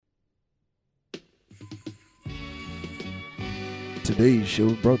Today's show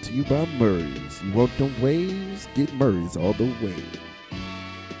is brought to you by Murray's. You want them waves? Get Murray's all the way.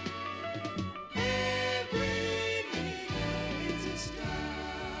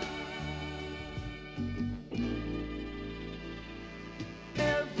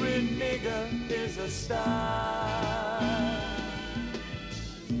 Every nigga is a star.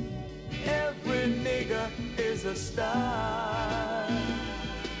 Every nigga is a star.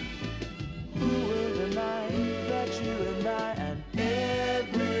 Who will deny that you and I and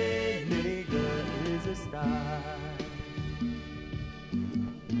every nigga is a star?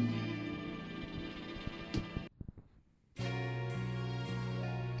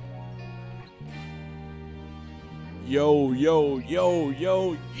 Yo, yo, yo,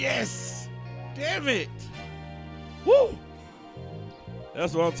 yo, yes! Damn it! Woo!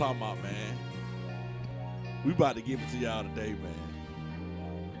 That's what I'm talking about, man. We about to give it to y'all today, man.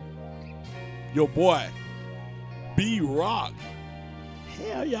 Your boy, B-Rock.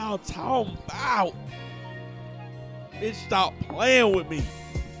 Hell y'all talking about? Bitch, stop playing with me.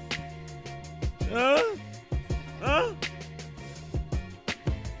 Huh? Huh?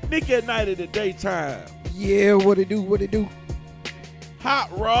 Nick at night in the daytime. Yeah, what it do? What it do? Hot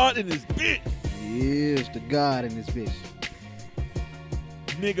Rod in his bitch. Yes, the God in this bitch.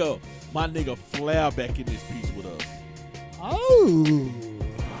 Nigga, my nigga Flair back in this piece with us. Oh.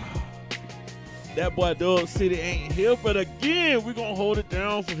 That boy Dub City ain't here, but again, we gonna hold it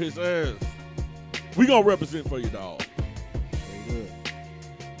down for his ass. We gonna represent for you, dog. Very good.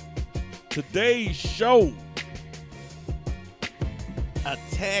 Today's show,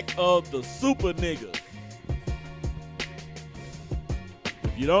 Attack of the Super Niggas.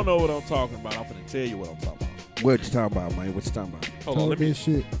 If you don't know what I'm talking about, I'm finna tell you what I'm talking about. What you talking about, man? What you talking about? Hold on, let me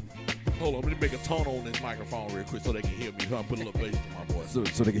shit. make a tone on this microphone real quick so they can hear me. I'll put a little bass to my voice.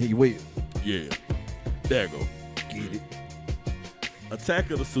 So they can hear you well. Yeah. There you go. Get it.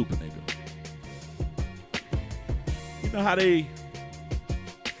 Attack of the Super Nigga. You know how they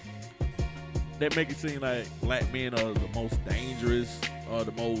make it seem like black men are the most dangerous or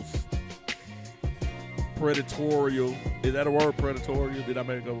the most predatorial. Is that a word, predatorial? Did I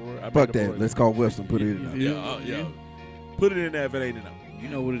make up a word? Fuck that. Let's call Weston. Put it in there. Yeah. Put it in there if it ain't enough. You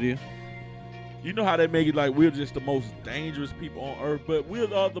know what it is. You know how they make it like we're just the most dangerous people on earth, but we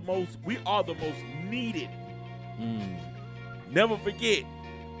are the most needed. Never forget,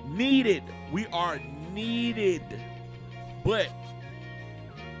 needed. We are needed. But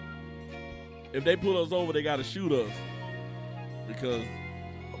if they pull us over, they gotta shoot us because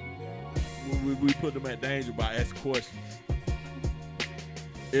we put them at danger by asking questions.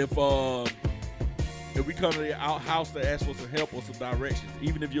 If we come to the house to ask for some help or some directions,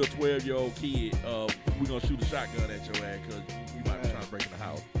 even if you're a 12-year-old kid, we're going to shoot a shotgun at your ass because you might be trying to break in the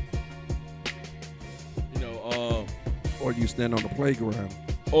house. You know, Or you stand on the playground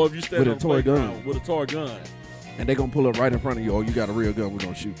or if you stand with on a the toy playground gun. with a toy gun. and they gonna pull up right in front of you. Oh, you got a real gun? We're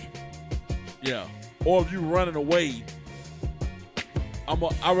gonna shoot you. Yeah. Or if you running away,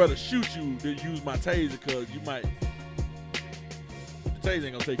 I'd rather shoot you than use my taser because you might. The taser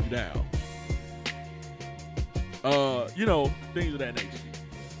ain't gonna take you down. You know, things of that nature.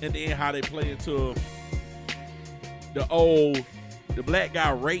 And then how they play into the black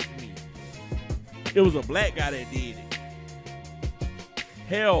guy raped me. It was a black guy that did it.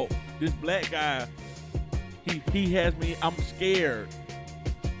 Hell, this black guy, he has me, I'm scared.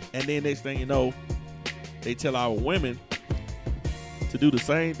 And then next thing you know, they tell our women to do the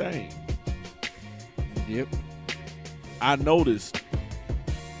same thing. Yep. I noticed,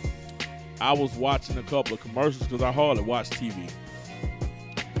 I was watching a couple of commercials because I hardly watch TV.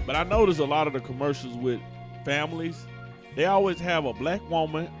 But I noticed a lot of the commercials with families, they always have a black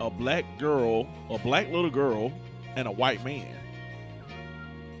woman, a black girl, a black little girl, and a white man.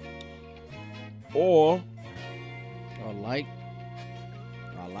 Or A light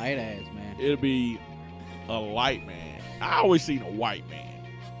ass, man. it'll be a light man. I always seen a white man.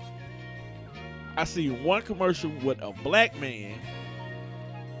 I see one commercial with a black man,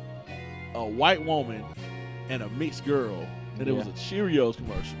 a white woman, and a mixed girl. And it was a Cheerios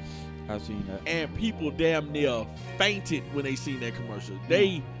commercial. I've seen that. And people damn near fainted when they seen that commercial.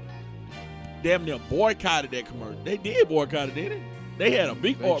 They damn near boycotted that commercial. They did boycott it, didn't they? They had a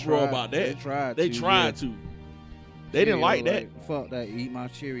big uproar about that. They tried to. They didn't like that. Fuck that. Eat my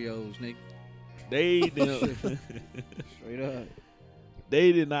Cheerios, nigga. They didn't. Straight up.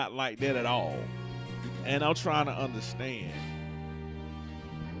 They did not like that at all. And I'm trying to understand,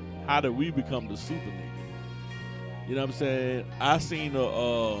 how did we become the super nigga? You know what I'm saying? I seen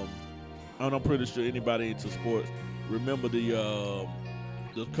and I'm pretty sure anybody into sports remember the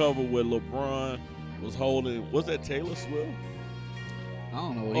cover where LeBron was holding, was that Taylor Swift? I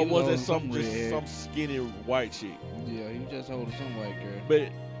don't know. Or was it some some skinny white chick? Yeah, he was just holding some white girl. But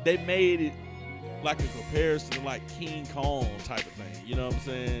they made it like a comparison to like King Kong type of thing. You know what I'm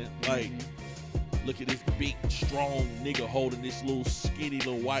saying? Like, look at this big, strong nigga holding this little skinny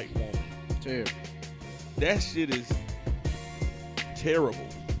little white woman. Terrible. That shit is terrible.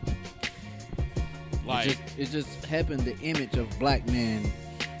 Like, It just happened. The image of black men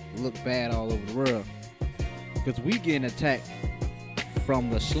look bad all over the world because we getting attacked from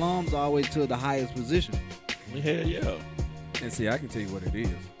the slums all the way to the highest position. hell yeah. And see, I can tell you what it is.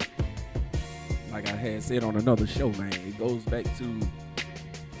 Like I had said on another show, man, it goes back to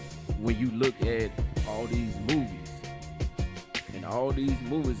when you look at all these movies, and all these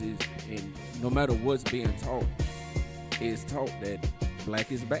movies is, and no matter what's being taught, it's taught that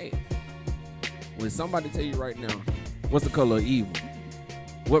black is bad. When somebody tell you right now, what's the color of evil?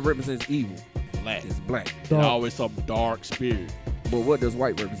 What represents evil? Black. It's black. And always some dark spirit. But what does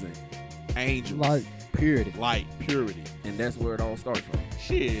white represent? Angels. Like, Purity. Light. Purity. And that's where it all starts from.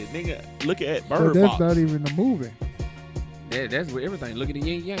 Shit, nigga. Look at but Bird that's Box. not even the movie. That's where everything. Look at the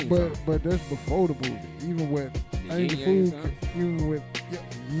yin yang. But that's before the movie. Even with The Angel yin-yang Food, sign. even with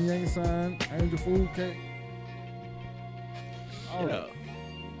Yin Yang Sign, Angel Food Cake. All Yeah. that.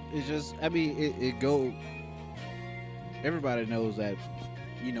 It's just, I mean, it go. Everybody knows that,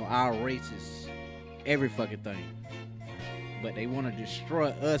 you know, our race is every fucking thing, but they want to destroy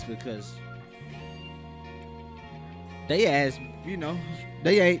us because they ass, you know,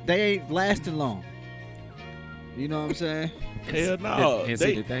 they ain't lasting long. You know what I'm saying? Hell no. And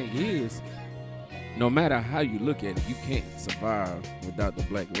see, the thing is, no matter how you look at it, you can't survive without the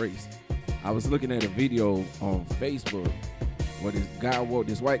black race. I was looking at a video on Facebook where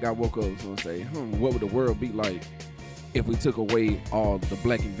this white guy woke up and say, what would the world be like if we took away all the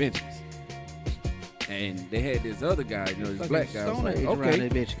black inventions? And they had this other guy, you know, this black guy was Stone like, Age around okay,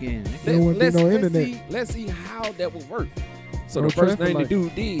 that bitch again. There wouldn't be no internet. let's see how that would work. So No the first traffic thing the light.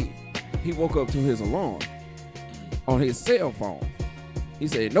 dude did, he woke up to his alarm on his cell phone. He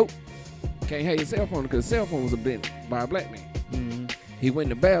said, nope, can't have your cell phone because the cell phone was invented by a black man. Mm-hmm. He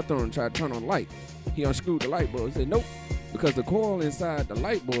went in the bathroom and tried to turn on the light. He unscrewed the light bulb. He said, nope, because the coil inside the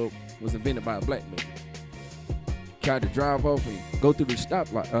light bulb was invented by a black man. Tried to drive off and go through the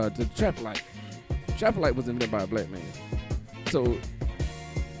stoplight, to the traffic light. Traffic light was invented by a black man. So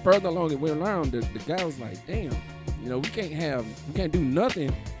further along it went around, the guy was like, damn, you know, we can't do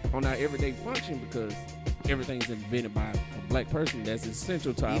nothing on our everyday function because everything's invented by a black person that's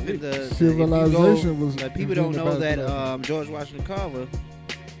essential to our Even living. Civilization was Like, people don't invented know by that black. George Washington Carver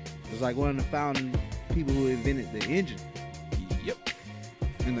was like one of the founding people who invented the engine Yep.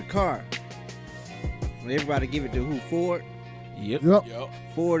 in the car. When everybody give it to who? Ford. Yep. Yep. Yo.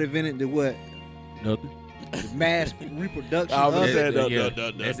 Ford invented the what? Nothing. The mass reproduction I was of gonna say it. Yeah,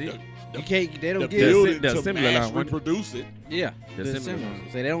 the that's it. You can't. They the don't give. building the to assembly mass line, wasn't it? reproduce it. Yeah, The the assembly assembly. line.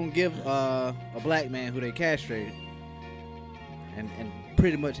 So they don't give a black man who they castrated and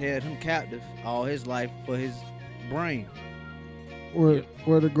pretty much had him captive all his life for his brain. Well,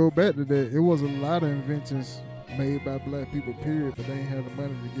 to go back to that, it was a lot of inventions made by black people, period, but they ain't had the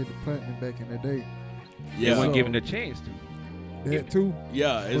money to get the platinum back in the day. They Yeah. weren't So- given a chance to. That too,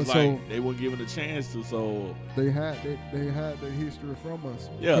 Yeah, it's But like so- they weren't given a chance to. So they hide their history from us.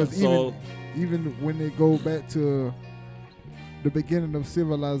 yeah, 'Cause so even when they go back to the beginning of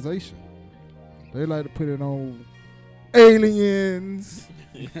civilization, they like to put it on aliens.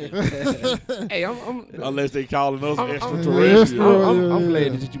 Hey, I'm unless they calling us I'm- extraterrestrial. I'm Yeah.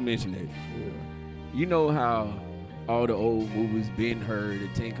 glad that you mentioned that. You know how all the old movies, Ben Hur, the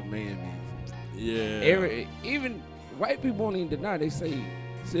Ten Commandments, Yeah, even white people won't even deny. They say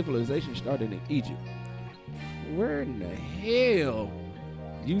civilization started in Egypt. Where in the hell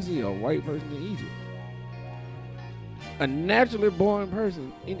you see a white person in Egypt? A naturally born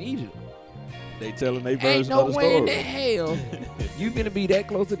person in Egypt. they telling their Ain't version no of the way in the story. hell you gonna be that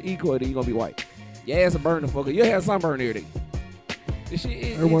close to the equator. You gonna be white. Your ass a burn the fucker. You have sunburn every day. This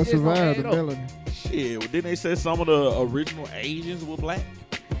shit, Everyone it's gonna survived the add up. melanin. Shit, well, didn't they say some of the original Asians were black?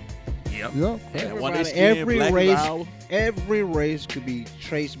 Yep. And when they Everybody, skin every black as race, ours? every race could be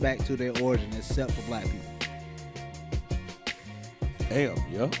traced back to their origin except for black people, Damn,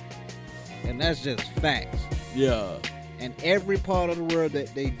 yeah, and that's just facts. yeah. And every part of the world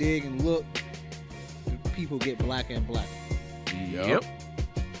that they dig and look, the people get blacker and blacker. Yep.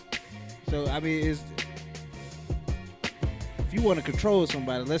 So I mean, if you want to control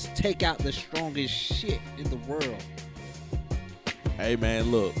somebody, let's take out the strongest shit in the world. Hey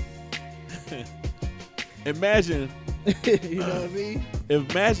man, look. Imagine You know what I mean?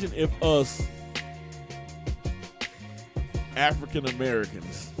 Imagine if us African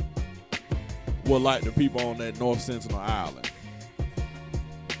Americans were like the people on that North Sentinel Island.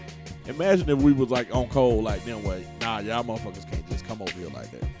 Imagine if we was like on cold like them way. Nah, y'all motherfuckers can't just come over here like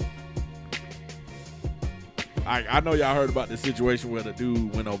that. I know y'all heard about the situation where the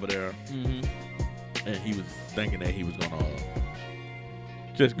dude went over there and he was thinking that he was gonna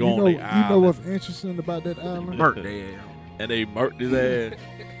just go on the island. You know what's interesting about that island? Murked their ass. And they murked his ass.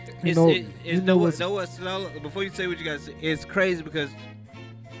 You know, It's you know what's- before you say what you got to say, it's crazy because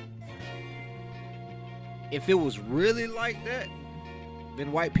if it was really like that,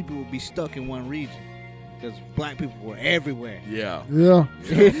 then white people would be stuck in one region because black people were everywhere. Yeah. Yeah.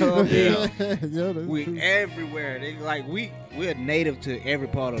 You know what I mean? Yeah. Yeah, that's We true. everywhere. We're native to every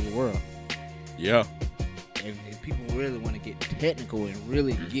part of the world. Yeah. If people really want to get technical and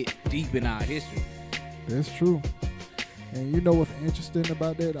really get deep in our history, That's true. And you know what's interesting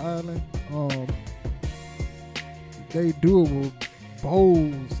about that island? They do it with bows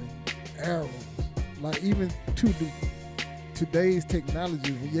and arrows. Like even to today's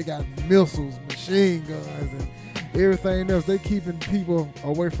technology, when you got missiles, machine guns, and everything else, they keeping people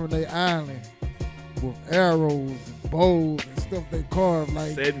away from their island with arrows and bows and stuff they carve.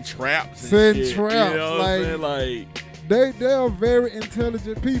 Like Setting traps. And Setting shit, traps, You know what I'm saying? Like, they are very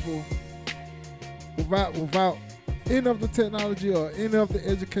intelligent people without any of the technology or any of the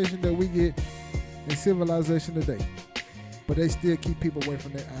education that we get in civilization today. But they still keep people away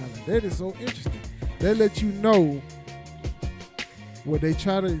from their island. That is so interesting. They let you know where they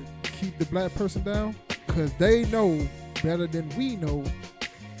try to keep the black person down because they know better than we know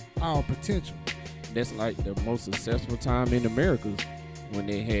our potential. That's like the most successful time in America when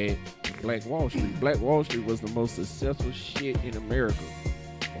they had Black Wall Street. Black Wall Street was the most successful shit in America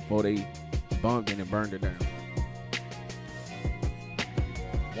before they bombed it and burned it down.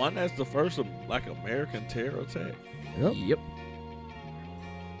 one that's the first like American terror attack. Yep. Yep.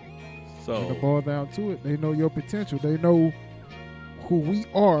 So When it boils down to it, they know your potential. They know who we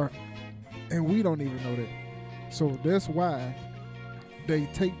are, and we don't even know that. So that's why they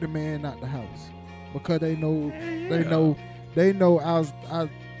take the man out the house, because they know they know our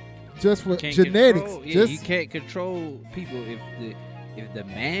just for Can't genetics. control- yeah, just you can't control people if the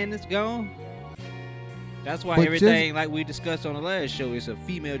man is gone. That's why But everything, like we discussed on the last show, it's a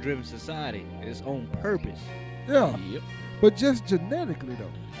female-driven society. It's on purpose. yeah, Yep. but just genetically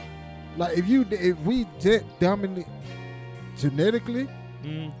though. Like if we just dominate genetically,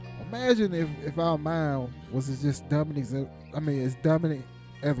 imagine if our mind was as dominant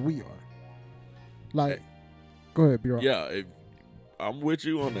as we are. Like, go ahead, B-Rock. yeah, if, I'm with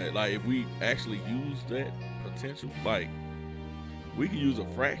you on that. Like if we actually use that potential, like we can use a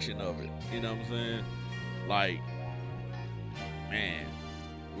fraction of it. You know what I'm saying? Like, man,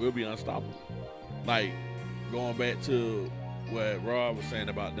 we'll be unstoppable. Like going back to what Rob was saying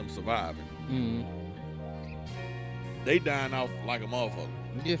about them surviving. Mm-hmm. They dying off like a motherfucker.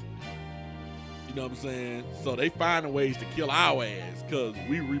 Yeah. You know what I'm saying? So they finding ways to kill our ass because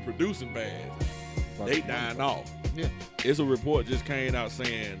we reproducing bad. They dying off. Yeah. It's a report just came out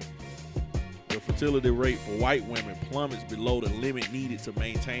saying the fertility rate for white women plummets below the limit needed to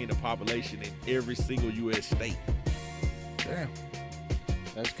maintain the population in every single U.S. state. Damn.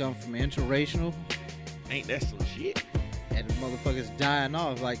 That's come from interracial, Ain't that some shit? and the motherfuckers dying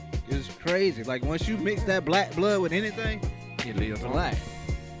off. Like, it's crazy. Like, once you mix that black blood with anything, It lives on. black.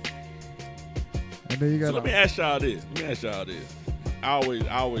 And then you So got let me ask y'all this. I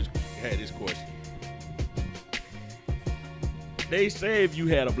always had this question. They say if you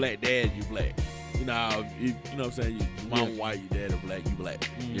had a black dad, you black. You know, if, you know what I'm saying? Your mom white, your dad black, you black.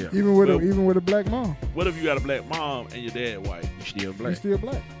 Yeah. even with Well- even with a black mom, What if you got a black mom and your dad white? You still you black. still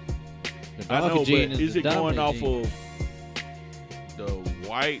black. The I know, darker but gene is the it going dominant off gene. of the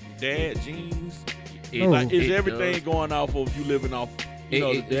white dad genes? It- Like, is it everything does. going off of you living off, you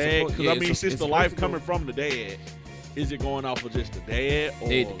know, It- the it's dad? supposed- Because yeah, I mean, it's since it's the supposed life to go- coming from the dad, is it going off of just the dad?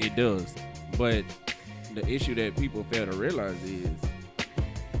 Or It does. But the issue that people fail to realize is,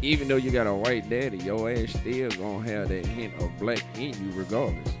 even though you got a white daddy, your ass still gonna have that hint of black in you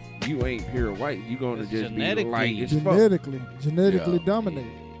regardless. You ain't pure white. You gonna It's just be genetically- light as fuck. Genetically Yeah.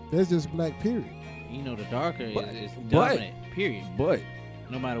 dominated. That's just black, period. You know, the darker But- is but- dominant, period. But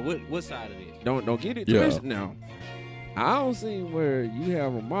No matter what side it is. don't get it Yeah. twisted now. I don't see where you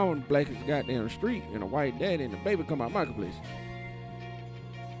have a mom in the blackest goddamn street and a white daddy and the baby come out marketplace.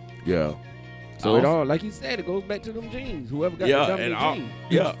 yeah, So it all, like you said, it goes back to them genes. Whoever got yeah, the and dominant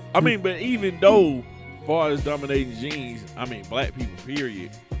gene. yeah. I mean, but even though, as far as dominating genes, I mean, black people,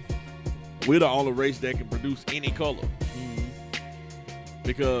 period, we're the only race that can produce any color.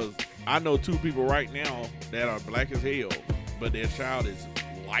 Because I know two people right now that are black as hell, but their child is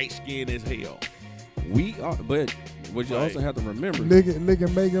light skinned as hell. We are, but what you Right. also have to remember, Look at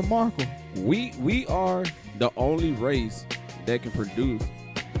Meghan Markle. we are the only race that can produce.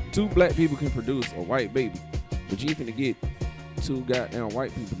 2 black people can produce a white baby, but you finna get 2 goddamn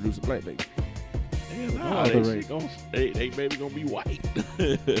white people produce a black baby. Hell No nah, other they, race. they baby gonna be white.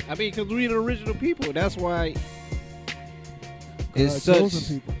 I mean, because we the original people. That's why God it's such.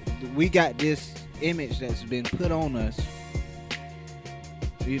 chosen people. We got this image that's been put on us,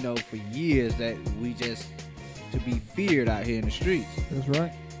 for years that we just to be feared out here in the streets. That's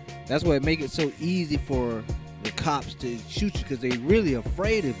right. That's why it make it so easy for the cops to shoot you because they really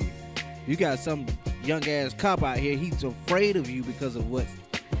afraid of you. You got some young ass cop out here. He's afraid of you because of what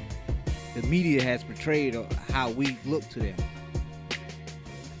the media has portrayed or how we look to them.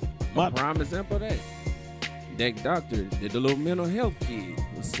 My- A prime example of that. That doctor, the little mental health kid,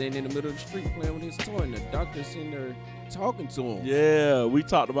 was sitting in the middle of the street playing with his toy, and the doctor sitting there talking to him. Yeah, we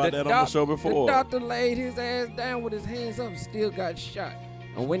talked about that on the show before. The doctor laid his ass down with his hands up, still got shot.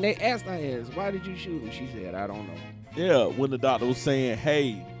 And when they asked her ass, why did you shoot him? She said, I don't know. Yeah, when the doctor was saying,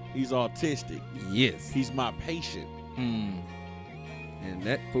 hey, he's autistic. Yes. He's my patient. And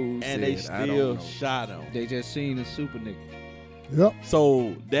that fool And said, they I still don't know. shot him. They just seen a super nigga. Yep.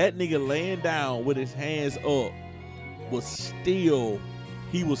 So that nigga laying down with his hands up was still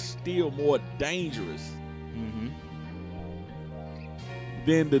more dangerous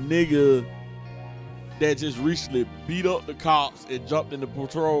than the nigga that just recently beat up the cops and jumped in the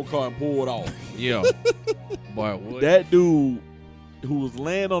patrol car and pulled off. Yeah. Boy, what? That dude who was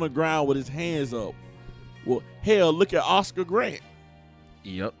laying on the ground with his hands up. Well, hell, look at Oscar Grant.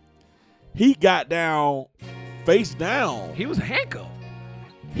 Yep. He got down, face down. He was handcuffed.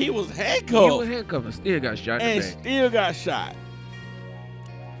 He was He was handcuffed handcuffed and still got shot in and the back. still got shot.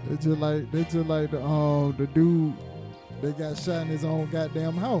 They just like the dude that got shot in his own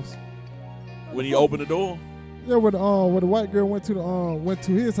goddamn house. When he opened the door. Yeah, when the white girl went to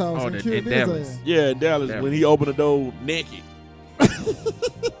his house Oh, and in killed his Dallas. ass. Yeah, in Dallas, Damn. when he opened the door naked.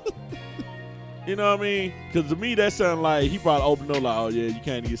 You know what I mean? Because to me, that sounded like he probably opened the door like, oh, yeah, you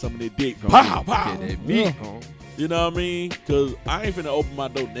can't get some of that dick. Pow, pow. Get that meat Yeah. on. You know what I mean? Because I ain't finna open my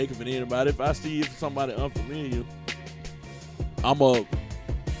door naked for anybody. If I see somebody unfamiliar, I'm going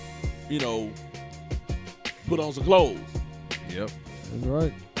to, put on some clothes. Yep. That's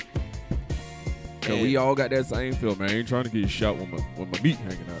right. Cause we all got that same feel, man. I ain't trying to get shot with my meat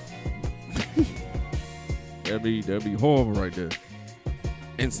hanging out. that'd be horrible right there.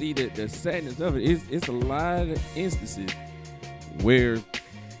 And see that the sadness of it is it's a lot of instances where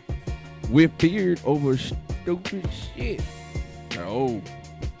we're feared over stupid shit. Like, oh,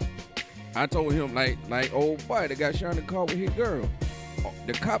 I told him like old boy that got shot in the car with his girl.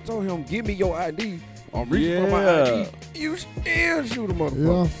 The cop told him, "Give me your ID." I'm reaching for my Yeah. ID. You still shoot a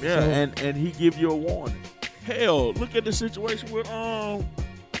motherfucker. Yeah. Yeah, So, and he give you a warning. Hell, look at the situation with oh,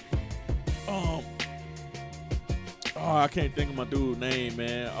 I can't think of my dude's name,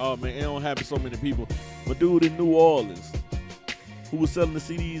 man. Oh man, it don't happen to so many people. But dude in New Orleans who was selling the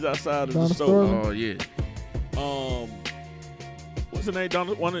CDs outside of Donna the store. Sterling? Oh yeah. What's the name?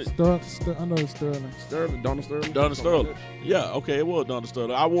 Donald I know it's Sterling. Sterling, Donald Sterling. Donald Something like Sterling. Yeah, okay, it was Donald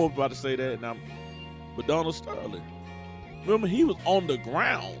Sterling. I was about to say that, but Donald Sterling. Remember, he was on the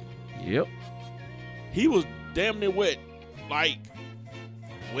ground. that. Yep. He was damn near wet, like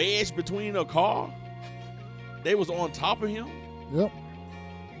wedged between a car. They was on top of him Yep.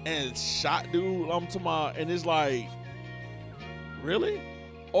 and shot dude. I'm talking about, and it's like, really?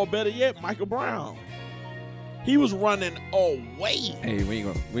 Or better yet, Michael Brown. He was running away. Hey, we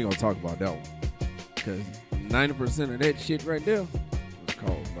ain't gonna talk about that one, cause 90% of that shit right there was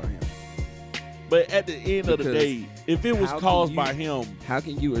caused by him. But at the end of the Because day, if it was how can caused you- by him, How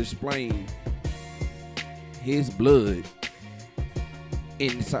can you explain his blood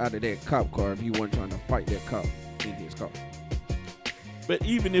inside of that cop car if he wasn't trying to fight that cop in his car? but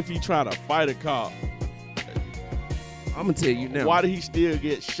even if he tried to fight a cop, I'm gonna tell you now. why did he still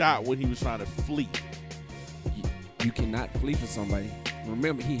get shot when he was trying to flee? You cannot flee from somebody.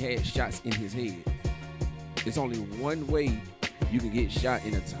 Remember, he had shots in his head. It's only one way you can get shot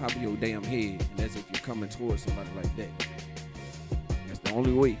in the top of your damn head, and that's if you're coming towards somebody like that. That's the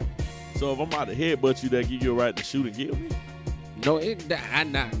only way. So if I'm out to headbutt you, that give you a right to shoot and kill me? No, I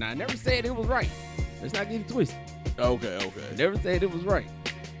never said it was right. Let's not get it twisted. Okay. I never said it was right.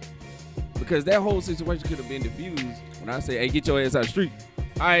 Because that whole situation could have been diffused when I say, hey, get your ass out the street.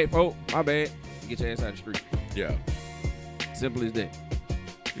 All right, folks, my bad. Get your ass out the street. Yeah. Simple as that.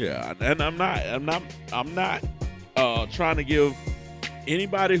 Yeah, and I'm not trying to give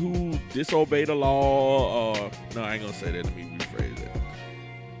Anybody who disobeyed the law, no, I ain't gonna say that. Let me rephrase that.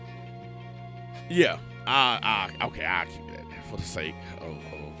 Yeah, okay, I'll keep it at that for the sake of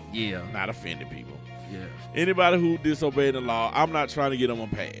Yeah. not offending people. Yeah. Anybody who disobeyed the law, I'm not trying to get them a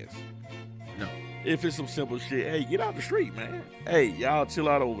pass. No. If it's some simple shit, hey, get out the street, man. Hey, y'all chill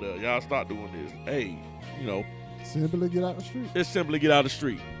out over there. Y'all start doing this. Hey, you know, Simply get out the street. just simply get out the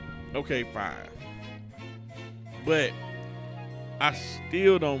street. Okay, fine. But I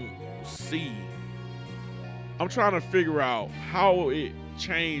still don't see. I'm trying to figure out how it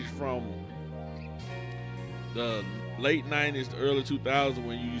changed from the late 90s to early 2000s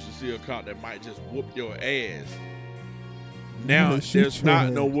when you used to see a cop that might just whoop your ass. Now They shoot there's your not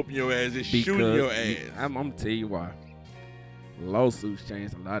ass. no whooping your ass, it's shooting your ass. I'm gonna tell you why. Lawsuits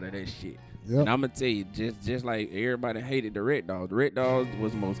changed a lot of that shit. Yep. And I'm gonna tell you, just like everybody hated the Red Dogs. The Red Dogs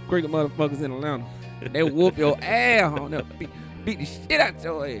was the most crooked motherfuckers in Atlanta. They whoop your ass on them, beat the shit out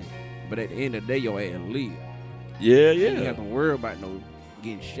your ass. But at the end of the day, your ass live. Yeah, You yeah. have to worry about no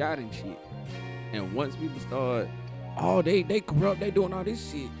getting shot and shit. And once people start, oh, they corrupt, they doing all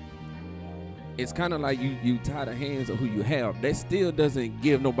this shit. It's kind of like you tie the hands of who you have. That still doesn't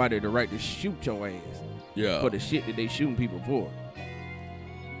give nobody the right to shoot your ass Yeah. for the shit that they shooting people for.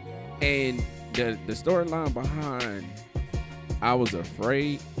 And the storyline behind I Was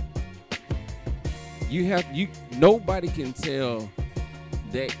Afraid, nobody can tell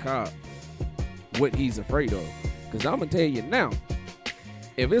that cop what he's afraid of. Cause I'm gonna tell you now,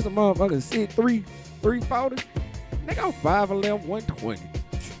 if it's a motherfucker 6'3", 340, nigga, I'm 5'11", 120.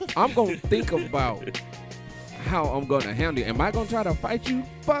 I'm gonna think about how I'm gonna handle it. Am I gonna try to fight you?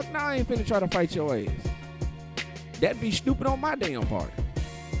 Fuck no, I ain't finna try to fight your ass. That'd be stupid on my damn part.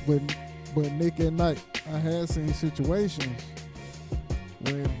 But Nick at night, I had seen situations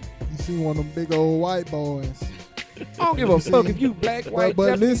when you see one of them big old white boys. I don't give a See, fuck if you black, white, but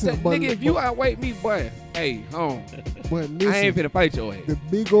Japanese, listen, but- nigga, if you outweigh me, boy, hey, home. But I ain't listen, finna fight your ass. the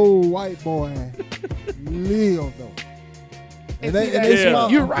big old white boy live though. And they see, that- they Yeah,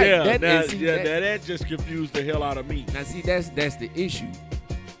 smart. you're right. Yeah, That- and see, yeah, that- that just confused the hell out of me. Now see, that's the issue.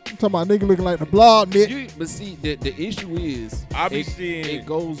 I'm talking about nigga looking like the blob Nick. But see, the issue is I be it, seeing it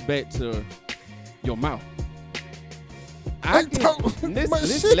goes back to your mouth. Hey, Listen, but listen,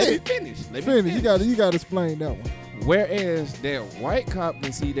 let me shit. finish. Let me Finish. finish. You gotta explain that one. Whereas that white cop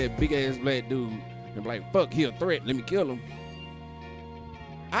can see that big ass black dude and be like, fuck, he a threat, let me kill him.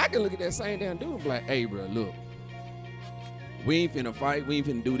 I can look at that same damn dude and be like, hey, bro, look, we ain't finna fight, we ain't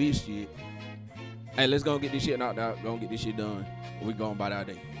finna do this shit. Hey, let's go get this shit knocked out, go get this shit done, and we going about our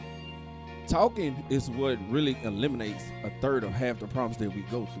day. Talking is what really eliminates a third of half the problems that we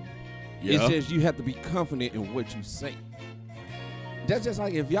go through. yeah. It's just you have to be confident in what you say. That's just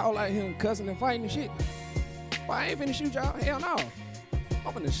like if y'all out here cussing and fighting and shit. Well, I ain't finna shoot y'all. Hell no.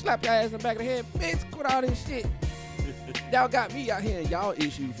 I'm finna slap your ass in the back of the head. Bitch, quit all this shit. Y'all got me out here and y'all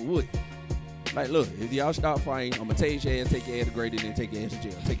issue for what? Like, look, if y'all stop fighting, I'm gonna take your ass, take your ass to graded, and take your ass to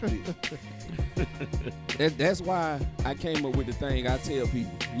jail. Take your pill. That's why I came up with the thing I tell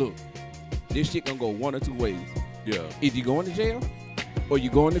people, look, this shit gonna go one or two ways. Yeah. Either you going to jail or you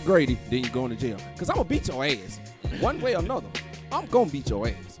going to Grady, then you going to jail. Because I'm going to beat your ass. One way or another. I'm going to beat your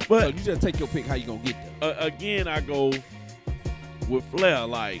ass. But- so you just take your pick how you going to get there. Again, I go with Flair.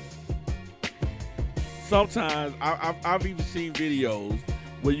 Like, sometimes I've even seen videos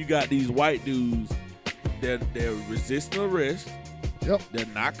where you got these white dudes that they're resisting arrest. Yep. They're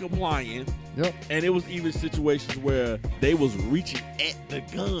not complying. Yep. And it was even situations where they was reaching at the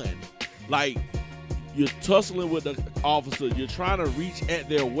gun. Like, you're tussling with the officer. You're trying to reach at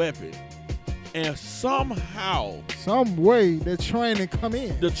their weapon. And somehow Some way that training come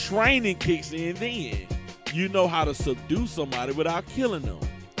in. the training kicks in then. You know how to subdue somebody without killing them.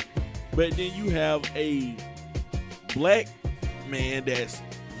 But then you have a black man that's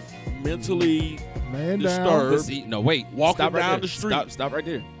mentally Man disturbed. down. But see, no, wait. Walking Stop right down there. the street. Stop right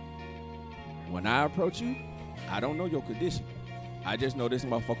there. When I approach you, I don't know your condition. I just know this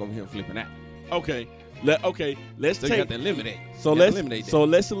motherfucker over here flipping out. okay. Let's So you take got to eliminate. so You let's gotta eliminate that. so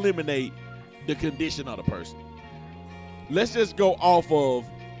let's eliminate the condition of the person. Let's just go off of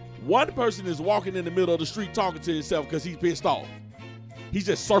one person is walking in the middle of the street talking to himself because he's pissed off. He's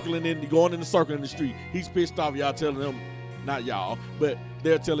just circling going in the circle in the street. He's pissed off. Y'all telling him, not y'all, but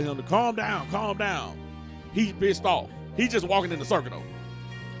they're telling him to calm down, calm down. He's pissed off. He's just walking in the circle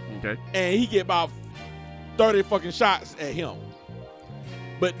though. Okay. And he get about 30 fucking shots at him.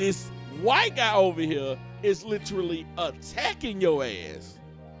 But this white guy over here is literally attacking your ass,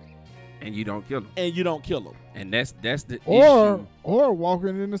 And you don't kill him. and you don't kill him. And that's the Or issue. or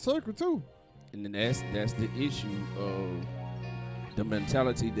walking in the circle too. And then that's the issue of the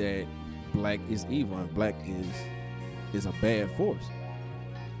mentality that black is evil and black is a bad force.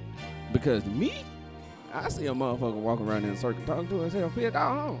 Because me, I see a motherfucker walking around in a circle talking to himself. Hey,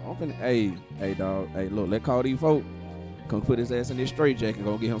 dog, I'm finna, hey, dog, hey, look, let's call these folk. Come put his ass in this straight jacket and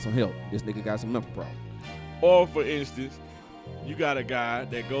go get him some help. This nigga got some mental problem. Or for instance, you got a guy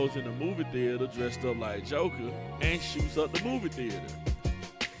that goes in the movie theater dressed up like Joker and shoots up the movie theater.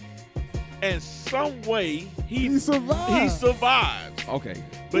 And some way He survived. He survives. Okay.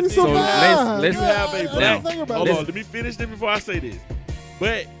 But He then survived. let's you have a Now, black. think about Hold this. on, let me finish this before I say this.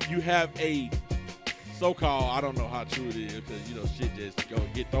 But you have a so-called, I don't know how true it is because you know shit just go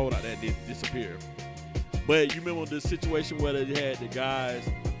get thrown out there and disappear. But you remember the situation where they had the guys?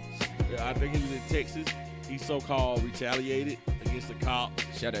 I think he was in Texas. He so-called retaliated against the cops.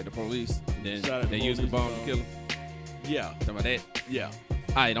 Shot at the police. Then Shot at they the used the police, bomb to kill him. Yeah, Talking about that. yeah.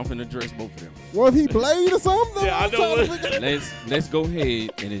 All right, I'm finna address both of them. Was he Blade or something? Yeah, I I'm know trying to what- figure- Let's go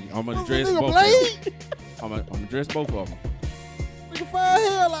ahead and then I'm gonna Was this address nigga both of them. Blade? I'm gonna address both of them. Nigga fire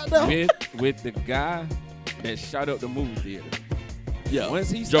hell out there. With the guy that shot up the movie theater. Yeah. Once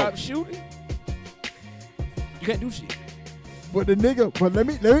he Joke. stopped shooting, you can't do shit. But the nigga, but let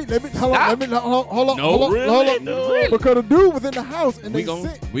me hold on, hold on, No, hold on, really? hold on. No. Because the dude was in the house and We they gonna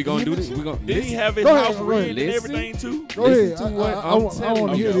sent. we gonna he do didn't this. We shoot. gonna Did he have his Go ahead, house go rigged ahead. and Listen. everything too? Go ahead. Listen to what I'm telling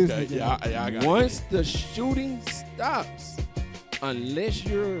want to you. hear Okay, this. yeah, I got Once the shooting stops, unless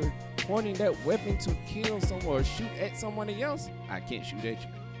you're pointing that weapon to kill someone or shoot at somebody else, I can't shoot at you.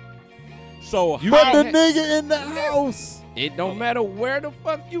 So You But how? the had- nigga in the house. It don't matter where the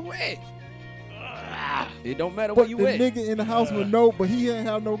fuck you at. It don't matter where But you the at. nigga in the house with no, but he didn't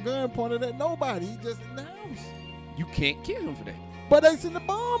have no gun pointed at nobody. He just in the house. You can't kill him for that. But they sent the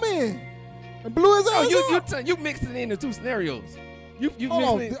bomb in and blew his No, ass up. you mixed it into two scenarios. You Hold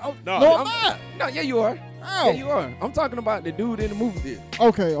on. mixed it. No, No, I'm- I'm not. No, yeah, you are. Ow. Yeah, you are. I'm talking about the dude in the movie theater.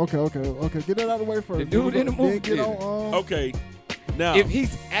 Okay. Get that out of the way first. The dude in the movie Then get theater. on. Okay, now If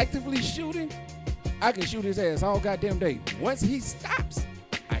he's actively shooting, I can shoot his ass all goddamn day. Once he stops,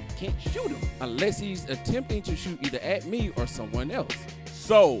 I can't shoot him unless he's attempting to shoot either at me or someone else.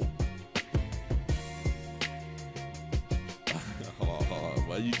 so. Hold on.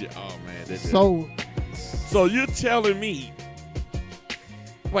 Well, you just, oh man, that's it. So you're telling me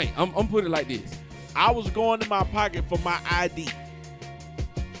Wait, I'm putting it like this. I was going in my pocket for my ID.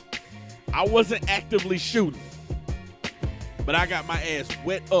 I wasn't actively shooting, but I got my ass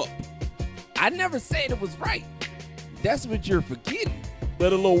wet up. I never said it was right. That's what you're forgetting.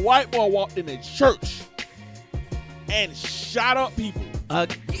 But a little white boy walked in the church and shot up people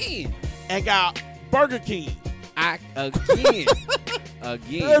Again. and got Burger King. Again.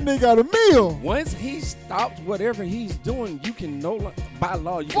 that nigga got a meal. Once he stops whatever he's doing, you can no longer, by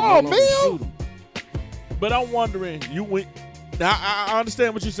law, you For can a no longer meal? shoot him. But I'm wondering, you went. Now I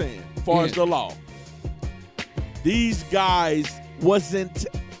understand what you're saying, as far as Yeah. the law. These guys wasn't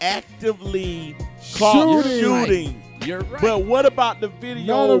actively caught Shooting. shooting. You're right. But what about the None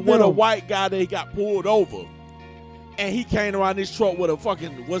video of with a them. white guy that got pulled over? And he came around this truck with a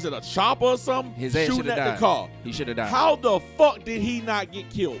fucking, was it a chopper or something? His ass shooting should at have died. the car. He should have died. How the fuck did he not get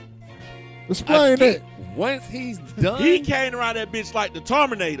killed? Explain Again, that. Once he's done, He came around that bitch like the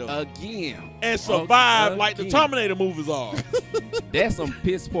Terminator again. and survived like the again. Terminator movies are. That's some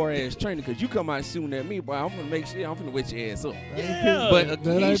piss poor ass training because you come out shooting at me, boy. I'm gonna make sure I'm gonna wet your ass up. Yeah, But that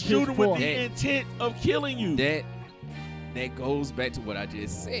again, ain't he's shooting with poor. the intent of killing you. That goes back to what I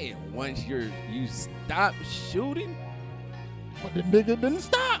just said. Once you stop shooting, But the nigga didn't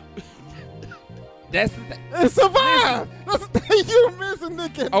stop. that's the thing. It survived. That's the thing you missing,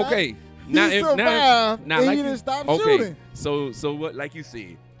 nigga. Okay. He survived and like he you- didn't stop okay. shooting. So what? Like you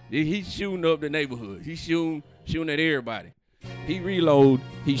said, he's shooting up the neighborhood. He's shooting at everybody. He reload.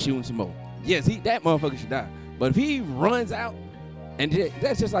 He's shooting some more. Yes, that motherfucker should die. But if he runs out, and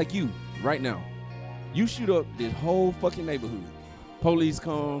that's just like you right now. You shoot up this whole fucking neighborhood. Police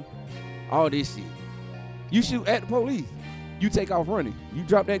come, all this shit. You shoot at the police. You take off running. You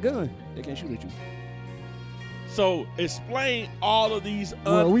drop that gun. They can't shoot at you. So explain all of these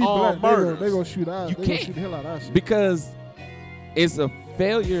Well, we black. unarmed They murders. gonna shoot out. You They gonna can't. shoot the hell out of our shit. Because it's a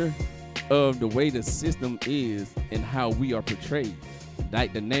failure of the way the system is and how we are portrayed.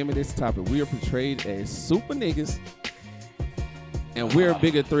 Like the name of this topic, we are portrayed as super niggas, and we're a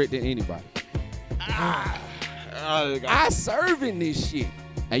bigger threat than anybody. I serve in this shit.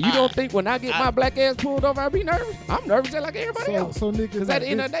 And you don't think when I get my black ass pulled over, I be nervous? I'm nervous just like everybody else. So nigga, Because at the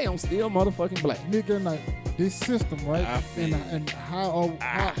end of the day, I'm still motherfucking black. nigga, like this system, right? I feel And how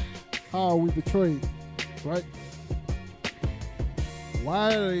are we betrayed, right?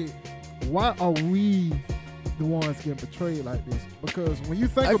 Why are we the ones getting portrayed like this. Because when you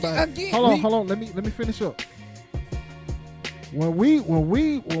think about it, Again, hold on, let me finish up. When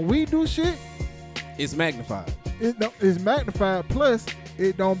we do shit, it's magnified. it's magnified. Plus,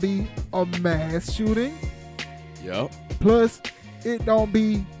 it don't be a mass shooting. Yep. Plus, it don't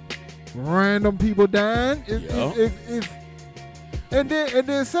be random people dying. And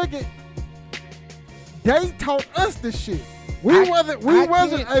then second, they taught us the shit. We wasn't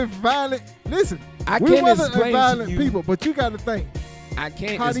a violent. Listen, we wasn't a violent people. But you got to think. I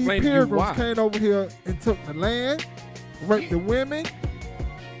can't how these explain to you pilgrims why. came over here and took the land, raped the women.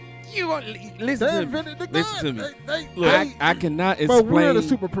 You gonna They listen to me. invented the Listen gun. to me. They- I cannot but we're the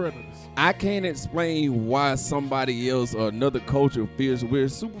explain. super predators. I can't explain why somebody else or another culture feels we're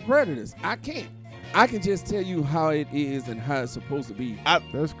super predators. I can't. I can just tell you how it is and how it's supposed to be.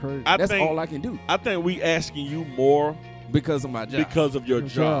 That's crazy. That's all I can do I think we asking you more because of my job. because of your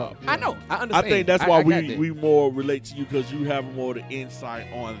job. I know. I I understand. think that's I why got that. we more relate to you because you have more the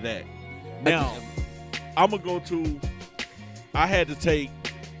insight on that. Now, I'm gonna go to. I had to take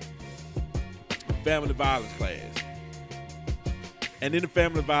family violence class, and in the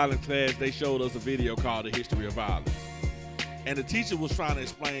family violence class, they showed us a video called "The History of Violence," and the teacher was trying to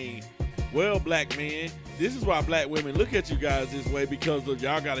explain. Well, black men, this is why black women look at you guys this way because of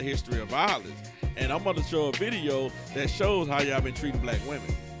y'all got a history of violence. And I'm going to show a video that shows how y'all been treating black women.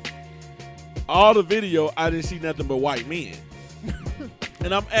 All the video, I didn't see nothing but white men.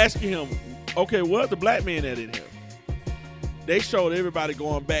 And I'm asking him, okay, where's the black men at in here? They showed everybody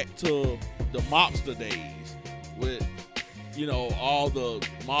going back to the mobster days with, you know, all the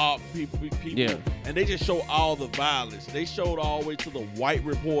mob people. Yeah. And they just show all the violence. They showed all the way to the white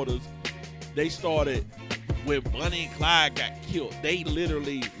reporters. They started when Bonnie and Clyde got killed. They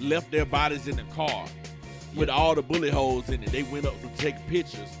literally left their bodies in the car with all the bullet holes in it. They went up to take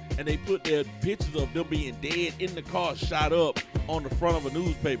pictures, and they put their pictures of them being dead in the car shot up on the front of a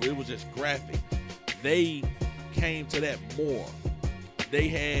newspaper. It was just graphic. They came to that more. They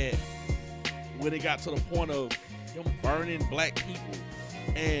had, when it got to the point of them burning black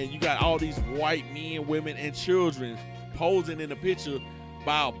people, and you got all these white men, women, and children posing in a picture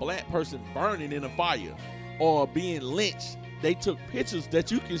by a black person burning in a fire or being lynched. They took pictures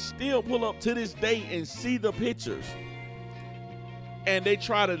that you can still pull up to this day and see the pictures. And they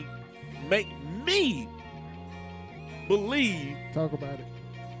try to make me believe Talk about it.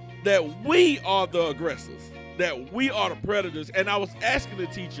 that we are the aggressors, that we are the predators. And I was asking the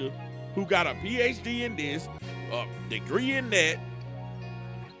teacher who got a PhD in this, a degree in that,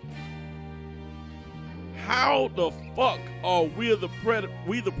 how the fuck are we the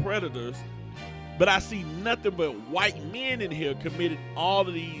predators, but I see nothing but white men in here committed all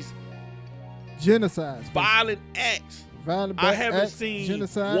of these Genocide. violent acts. Violent I haven't acts, seen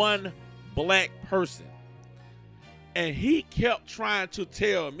genocide. one black person. And he kept trying to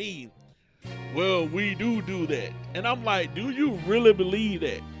tell me, well, we do that. And I'm like, do you really believe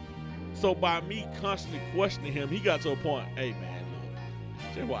that? So by me constantly questioning him, he got to a point, hey man,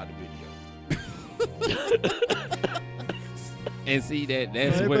 look, just watch the video. And see that's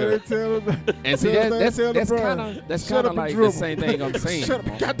Man, where. they tell them- And see tell that's LeBron, that's shut kind up of and like the dribble. same thing I'm saying. Shut up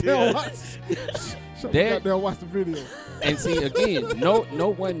and goddamn Yeah. watch. Shut up That- and goddamn watch the video. And see again, no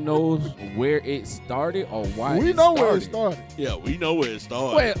one knows where it started or why. We it know started. where it started. Yeah, we know where it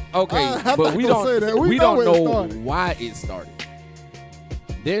started. Well, okay, I'm but not we gonna don't say that. We we know don't where it know started. why it started.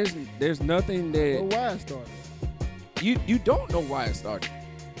 There's nothing Well, that why it started? you don't know why it started.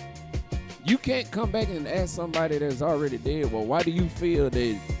 You can't come back and ask somebody that's already dead, well, why do you feel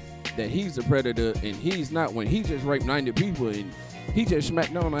that he's a predator and he's not, when he just raped 90 people and he just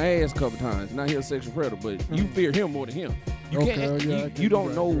smacked on her ass a couple times. Now he's a sexual predator, but you fear him more than him. You Okay, can't. yeah, I you, get you you don't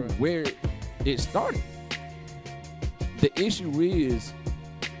right, know you're right. where it started. The issue is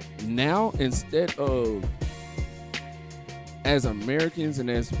now, instead of as Americans and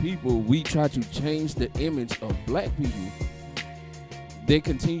as people, we try to change the image of black people. They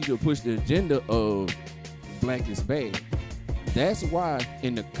continue to push the agenda of black is bad. That's why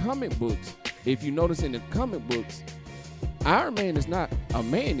in the comic books, if you notice in the comic books, Iron Man is not a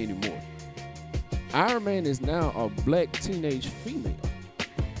man anymore. Iron Man is now a black teenage female.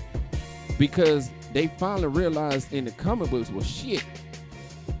 Because they finally realized in the comic books, well, shit,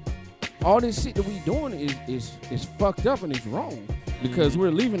 all this shit that we doing is fucked up and it's wrong. Because we're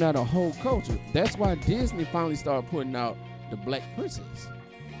leaving out a whole culture. That's why Disney finally started putting out the Black Princess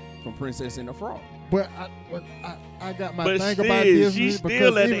from Princess and the Frog. But I got my But thing still, about Disney she because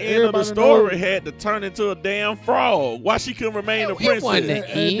still at the even end of the everybody story knows- had to turn into a damn frog. Why she couldn't remain a It wasn't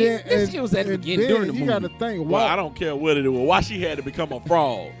princess? the end. This shit was at the beginning, during the you movie. got to think. Well, I don't care what it was. Why she had to become a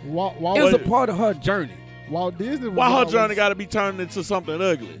frog? Why It was a Wait. part of her journey. Walt Disney was Why her always, journey got to be turned into something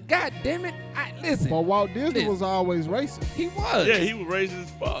ugly? God damn it! Listen, But Walt Disney Listen. was always racist. he was. Yeah, he was racist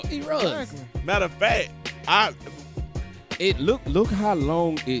as fuck. he was. Exactly. Matter of fact, I Look how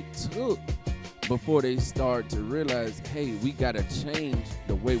long it took before they start to realize, hey, we gotta change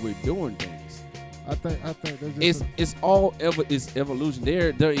the way we're doing things. I think that's just It's evolution.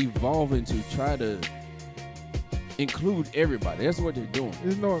 They're evolving to try to include everybody. That's what they're doing.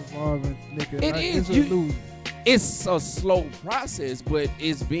 it's no involvement, nigga. It Like, is. It's an You- illusion. It's a slow process, but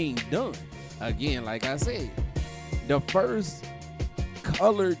it's being done. Again, like I said, the first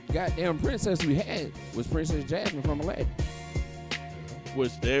colored goddamn princess we had was Princess Jasmine from Aladdin.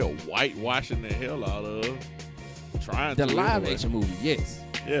 which they're whitewashing the hell out of. Trying The to live anyway. action movie, yes.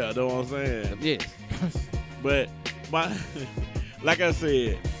 Yeah, I know what I'm saying. Yes. But my, like I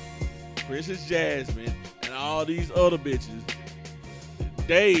said, Princess Jasmine and all these other bitches,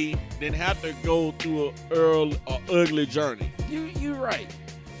 they didn't have to go through a ugly journey. You're right.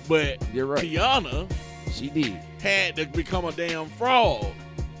 But You're right. Tiana She did. had to become a damn fraud,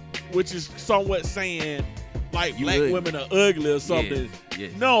 which is somewhat saying like You black ugly. women are ugly or something.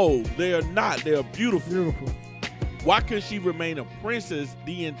 Yes. No, they are not. They're beautiful. Beautiful. Why couldn't she remain a princess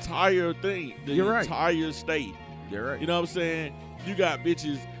the entire thing, the You're right. entire state? You're right. You know what I'm saying? You got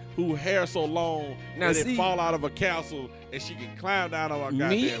bitches who hair so long Now, that it see- fall out of a castle and she can climb down on her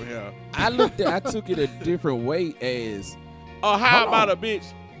Me? goddamn hair. I took it a different way as, Or how Hold about on. a bitch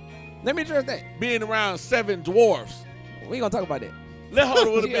let me address that. being around 7 dwarfs? We ain't gonna talk about that. Let her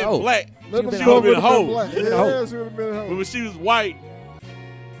would have She been a hoe. black. Let been them a go hoe. with She would've been a hoe. black. She been a hoe. Yeah, she would have been a But hoe. when she was white,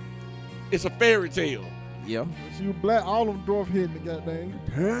 it's a fairy tale. Yeah. She was black. All them dwarf hitting the goddamn.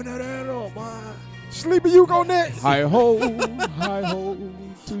 Turn that up, boy. Sleepy, you go next. Hi ho,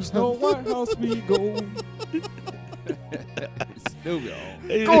 to Snow White House we go. Stupid.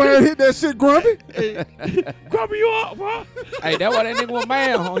 Go ahead and hit that shit, Grumpy. Grab you up, bro. Hey, that's why that nigga was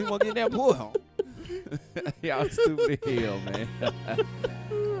mad, home. He want to get that pull home. Y'all stupid as hell, man.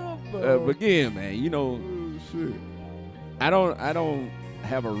 But again, man, you know, Oh, shit. I don't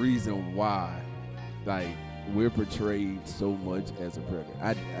have a reason why, like, we're portrayed so much as a predator.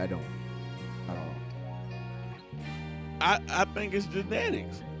 I don't. I think it's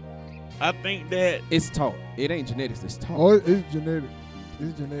genetics. I think that It's taught. It ain't genetics. It's taught. Oh, it's genetic.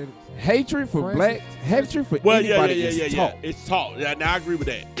 It's genetics. Hatred for Francis- blacks, hatred for well, yeah, anybody is yeah. taught. It's taught. Yeah, now I agree with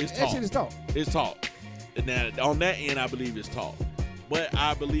that. It's That taught. shit is taught. It's taught. And now on that end, I believe it's taught. But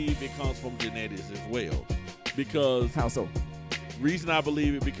I believe it comes from genetics as well. Because How so? reason I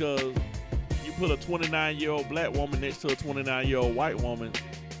believe it because you put a 29-year-old black woman next to a 29-year-old white woman.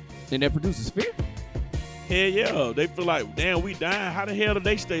 And that produces fear. Hell yeah, they feel like, damn, we dying. How the hell do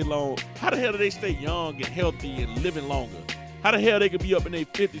they stay long? How the hell do they stay young and healthy and living longer? How the hell they could be up in their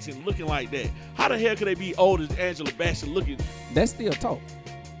 50s and looking like that? How the hell could they be old as Angela Bassett looking? That's still taught.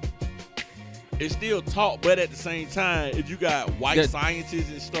 It's still taught, but at the same time, if you got white That- scientists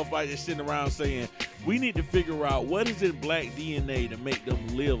and stuff like that sitting around saying, we need to figure out what is in black DNA to make them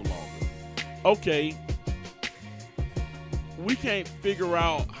live longer. Okay, we can't figure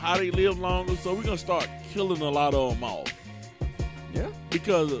out how they live longer, so we're going to start killing a lot of them off. Yeah.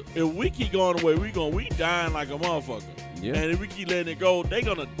 Because if we keep going away, we dying like a motherfucker. Yeah. And if we keep letting it go, they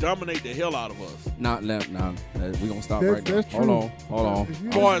going to dominate the hell out of us. Nah, we gonna stop That's- right now. that's Hold true. on. If you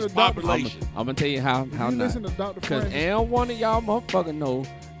As far listen as to Dr. population. I'm gonna tell you how If you not. listen to Dr. Because Francis, and one of y'all motherfuckers know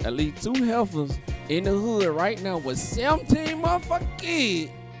at least 2 heifers in the hood right now with 17 motherfucking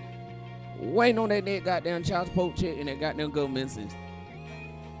kids waiting on that goddamn child support check and that goddamn government system.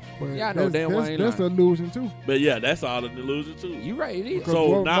 but y'all know damn well I ain't that's the lying. illusion too. But yeah, that's all an illusion too. You right, it is. Because So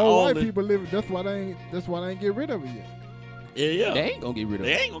more, not more white only- people live. That's why they ain't get rid of it yet. Yeah. They ain't gonna get rid of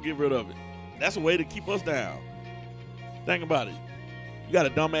They it. ain't gonna get rid of it. That's a way to keep us down. Think about it. You got a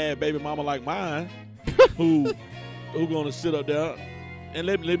dumbass baby mama like mine, who gonna sit up there and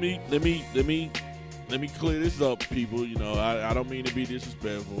let me clear this up, people. You know, I don't mean to be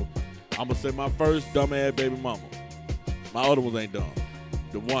disrespectful. I'm gonna say my first dumbass baby mama. My other ones ain't dumb.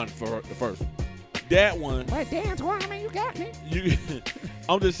 The one for her, the first one. That one, But damn, Twan, I mean, you got me. you.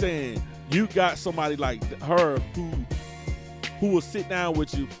 I'm just saying, you got somebody like her who will sit down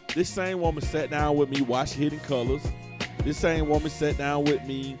with you. This same woman sat down with me, watched Hidden Colors. This same woman sat down with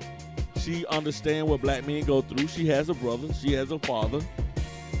me. She understands what black men go through. She has a brother. She has a father.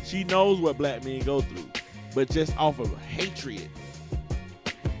 She knows what black men go through. But just off of hatred,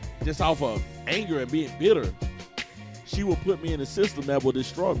 just off of anger and being bitter, she will put me in a system that will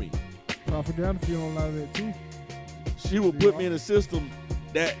destroy me. Prophet Down feel a lot of that too. She will put me in a system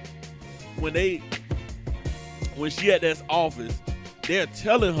that when she at that office, they're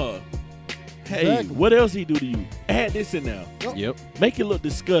telling her, Hey, Exactly. what else he do to you? Add this in there. Yep. Make it look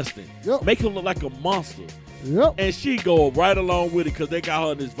disgusting. Yep. Make him look like a monster. Yep. And she go right along with it because they got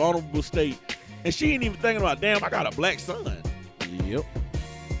her in this vulnerable state. And she ain't even thinking about, damn, I got a black son. Yep.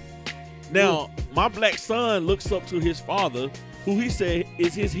 Now, my black son looks up to his father, who he said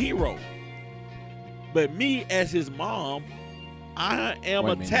is his hero. But me as his mom, I am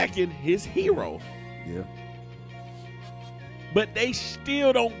Wait a minute. attacking his hero. Yeah. But they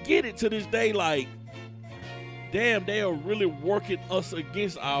still don't get it to this day. Like, damn, they are really working us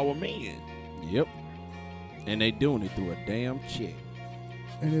against our men. Yep. And they doing it through a damn check.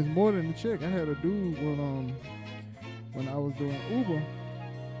 And it's more than a check. I had a dude when I was doing Uber,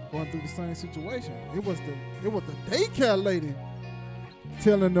 going through the same situation. It was the daycare lady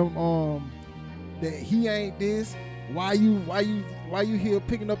telling them that he ain't this. Why you here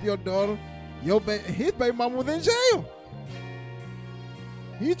picking up your daughter? His baby mama was in jail.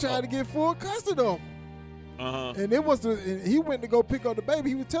 He tried to get full custody of her. And and he went to go pick up the baby.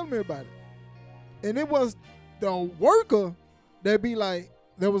 He was telling me about it. And it was the worker that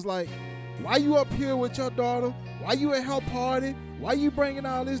was like, why you up here with your daughter? Why you at her party? Why you bringing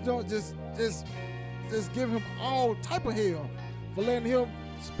all this? Just give him all type of hell for letting him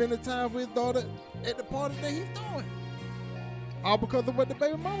spend the time with his daughter at the party that he's throwing. All because of what the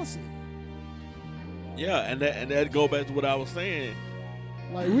baby mama said. Yeah, and that go back to what I was saying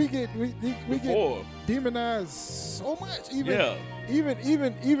Like we get before. demonized so much. Even Yeah.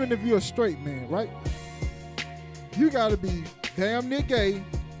 even if you're a straight man, right? You gotta be damn near gay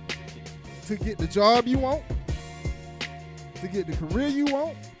to get the job you want, to get the career you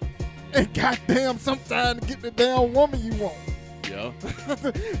want, and goddamn sometimes to get the damn woman you want. Yeah.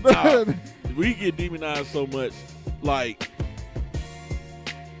 Nah, we get demonized so much. Like,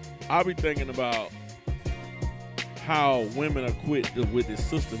 I be thinking about how women are quit with this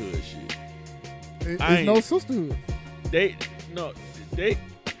sisterhood shit. It's no sisterhood.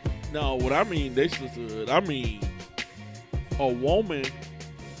 What I mean, they sisterhood. I mean, a woman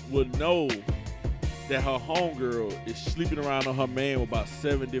would know that her homegirl is sleeping around on her man with about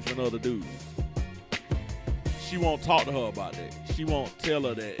 7 different other dudes. She won't talk to her about that. She won't tell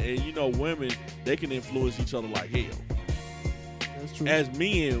her that. And you know, women, they can influence each other like hell. That's true. As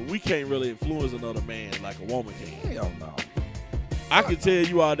men, we can't really influence another man like a woman can. Hell no. I can tell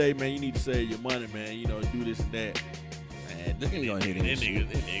you all day, man, you need to save your money, man. You know, do this and that. Man, Look at that him.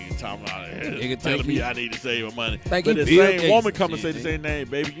 nigga talking about Nigga telling think me he- I need to save my money. think But he the Bill same Gates woman and come and say shit, the same name,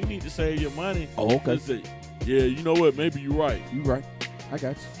 baby, you need to save your money. Oh, okay. Just say, yeah, you know what, maybe you're right. You right. I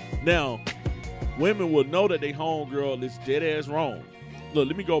got you. Now, women will know that they homegirl is dead ass wrong. Look,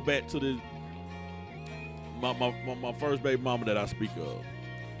 let me go back to this. My first baby mama that I speak of.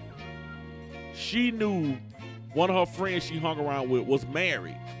 She knew one of her friends she hung around with was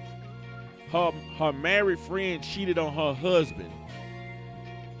married. Her married friend cheated on her husband.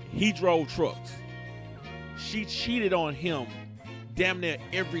 He drove trucks. She cheated on him damn near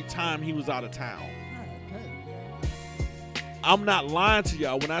every time he was out of town. I'm not lying to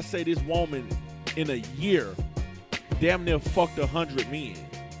y'all when I say this woman in a year damn near fucked 100 men.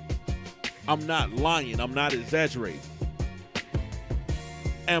 I'm not lying. I'm not exaggerating.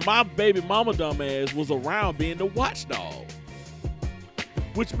 And my baby mama dumbass was around being the watchdog.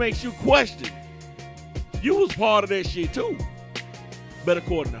 Which makes you question. You was part of that shit too. But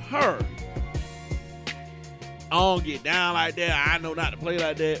according to her, I don't get down like that. I know not to play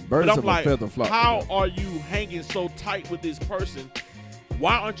like that. Birds but I'm of a like, feather flock how together. are you hanging so tight with this person?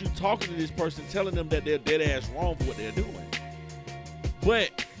 Why aren't you talking to this person, telling them that they're dead ass wrong for what they're doing?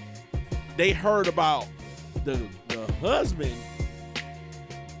 But they heard about the husband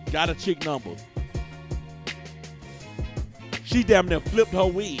got a chick number. She damn near flipped her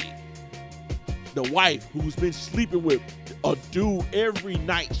wig. The wife who's been sleeping with a dude every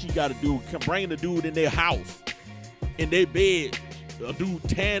night, she got a dude, can bring the dude in their house, in their bed. A dude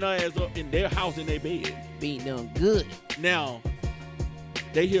tearing her ass up in their house, in their bed. Being done good. Now,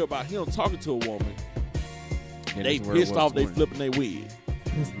 they hear about him talking to a woman. And They that's where it pissed was off, they going. flipping their wig.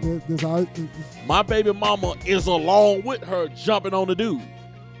 This all, My baby mama is along with her jumping on the dude.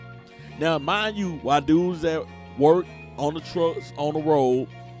 Now, mind you, while dudes at work, on the trucks, on the road,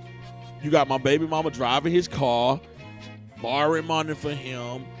 you got my baby mama driving his car, borrowing money for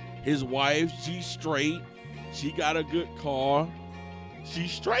him. His wife, she's straight. She got a good car.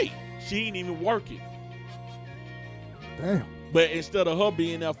 She's straight. She ain't even working. damn. But instead of her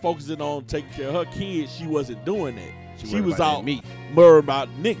being there focusing on taking care of her kids, she wasn't doing that. She worried was about that out meat. worried about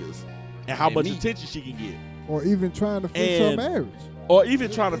niggas and how And much meat. attention she can get. Or even trying to fix her And marriage. Or even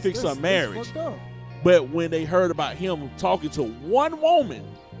trying to It's- fix her it's marriage. fucked up. But when they heard about him talking to one woman,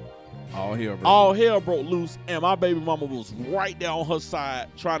 All hell broke loose, and my baby mama was right there on her side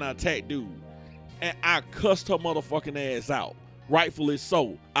trying to attack dude. And I cussed her motherfucking ass out. Rightfully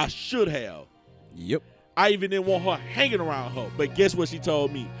so. I should have. Yep. I even didn't want her hanging around her. But guess what she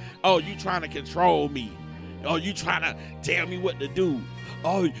told me? Oh, you trying to control me. Oh, you trying to tell me what to do.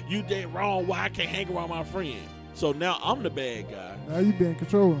 Oh, you did wrong. Why I can't hang around my friend? So now I'm the bad guy. Now you being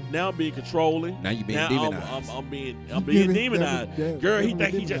controlling. Now I'm being controlling. Now you being now demonized. I'm being giving- demonized. that- Girl, he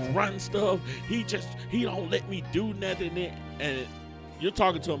that- think he just demonized. run stuff. He don't let me do nothing. And you're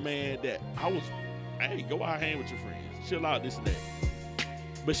talking to a man that hey, go out hang with your friends. Chill out, this and that.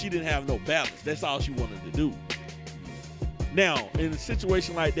 But she didn't have no balance. That's all she wanted to do. Now, in a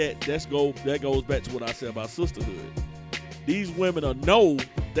situation like that, that goes back to what I said about sisterhood. These women know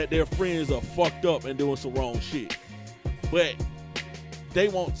that their friends are fucked up and doing some wrong shit. But they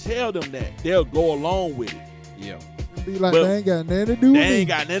won't tell them that. They'll go along with it. Yeah. Be like, Well, they ain't got nothing to do with They me. ain't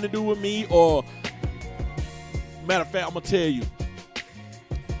got nothing to do with me. Or, matter of fact, I'm going to tell you.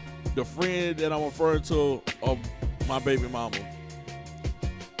 The friend that I'm referring to of my baby mama,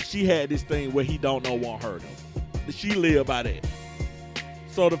 she had this thing where he don't know won't hurt him. She lived by that.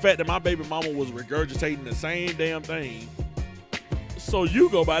 So the fact that my baby mama was regurgitating the same damn thing, so you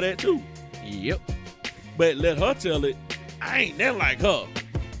go by that too. Yep. But let her tell it, I ain't nothing like her.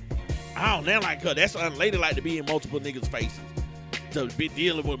 I don't nothing like her. That's unladylike to be in multiple niggas' faces. To be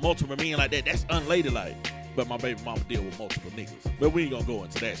dealing with multiple men like that, that's unladylike. But my baby mama deal with multiple niggas. But we ain't gonna go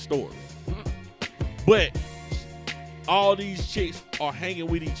into that story. But all these chicks are hanging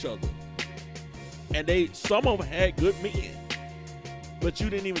with each other. And some of them had good men. But you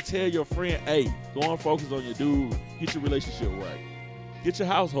didn't even tell your friend, hey, go and focus on your dude. Get your relationship right. Get your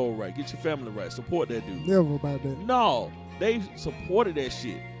household right. Get your family right. Support that dude. Never about that. No, they supported that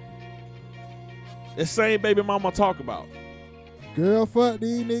shit. That same baby mama I talk about. Girl, fuck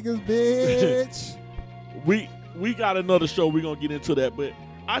these niggas, bitch. We got another show. We're going to get into that. But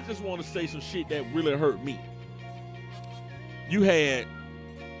I just want to say some shit that really hurt me. You had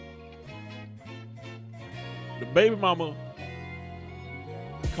the baby mama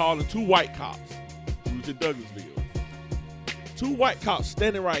calling 2 white cops who was in Douglasville. 2 white cops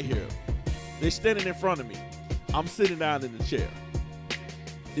standing right here. They standing in front of me. I'm sitting down in the chair.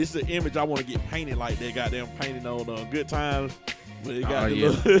 This is an image I want to get painted like they goddamn painted on Good Times. But it got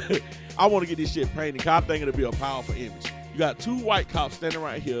little I want to get this shit painted because I think it'll be a powerful image. You got 2 white cops standing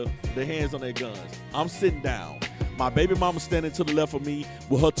right here with their hands on their guns. I'm sitting down. My baby mama standing to the left of me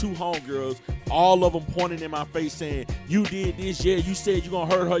with her 2 homegirls, all of them pointing in my face saying, you did this, yeah, you said you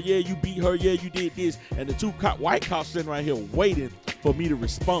gonna hurt her, yeah, you beat her, yeah, you did this. And the 2 white cops sitting right here waiting for me to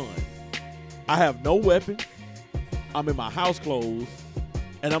respond. I have no weapon. I'm in my house clothes.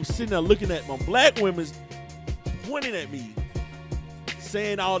 And I'm sitting there looking at my black women pointing at me,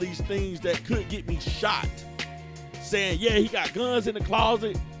 saying all these things that could get me shot. Saying, yeah, he got guns in the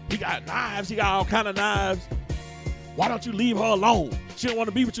closet. He got knives. He got all kind of knives. Why don't you leave her alone? She don't want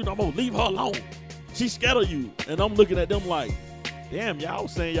to be with you no more. Leave her alone. She's scared of you. And I'm looking at them like, damn, y'all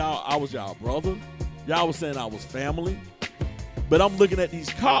was saying I was y'all brother. Y'all was saying I was family. But I'm looking at these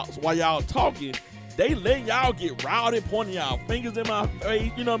cops while y'all talking. They letting y'all get rowdy, pointing y'all fingers in my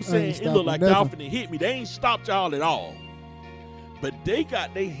face. You know what I'm saying? It looked like y'all finna hit me. They ain't stopped y'all at all. But they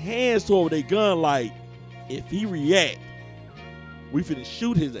got their hands toward their gun like, if he react, we finna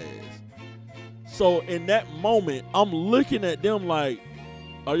shoot his ass. So in that moment, I'm looking at them like,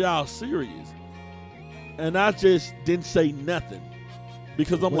 are y'all serious? And I just didn't say nothing.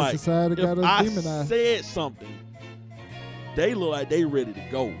 Because I'm like, Society got if us I demonized. said something, they look like they ready to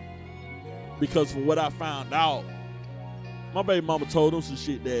go. Because from what I found out, my baby mama told them some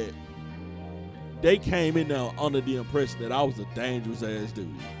shit that they came in there under the impression that I was a dangerous ass dude.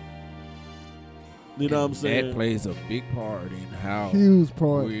 You know what I'm saying? That plays a big part in how Huge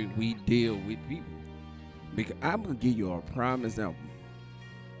part. we deal with people. Because I'm gonna give you a prime example.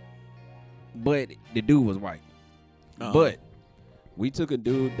 But the dude was white. Uh-huh. But we took a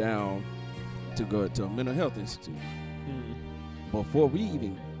dude down to go to a mental health institute. Mhm. Before we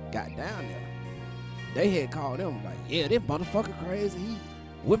even got down there, they had called them like, yeah, this motherfucker crazy. He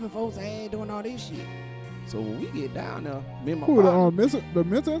whipping folks' ass, doing all this shit. So when we get down there, me and my Who, partner, the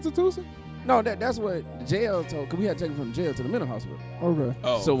mental institution? no, that's what the jail told, because we had to take him from the jail to the mental hospital. Okay.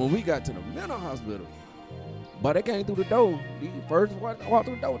 Oh. So when we got to the mental hospital, but they came through the door. The first walked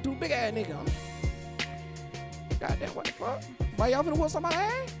through the door with 2 big ass niggas on it. Goddamn, what the fuck? Why y'all finna whoop somebody's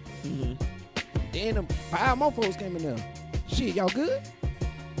ass? Mhm. Then them 5 more folks came in there. Shit, y'all good?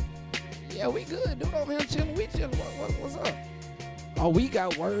 Yeah, we good. Dude over here chilling. We chilling. What's up? Oh, we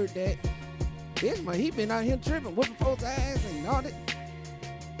got word that this man, he been out here tripping, whooping folks' ass and all that.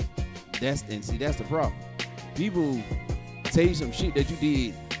 That's the problem. People tell you some shit that you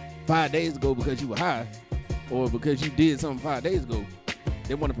did 5 days ago because you were high, or because you did something 5 days ago.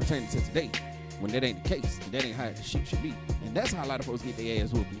 They want to pertain it to today, when that ain't the case. And that ain't how the shit should be. And that's how a lot of folks get their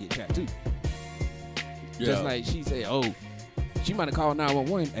ass whooped and get shot too. Just like she said, oh, she might have called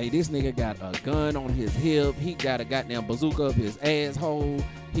 911. Hey, this nigga got a gun on his hip. He got a goddamn bazooka up his asshole.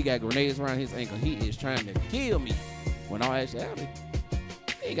 He got grenades around his ankle. He is trying to kill me. When all actuality,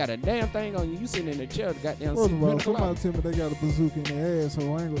 he ain't got a damn thing on you. You sitting in the chair, goddamn. First of all, somebody tell me they got a bazooka in their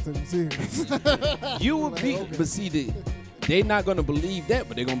asshole. I ain't gonna take them serious. You would be, okay. but see, they not gonna believe that,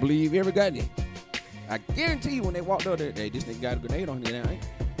 but they gonna believe every goddamn. I guarantee you when they walked up there, hey, this nigga got a grenade on his ankle.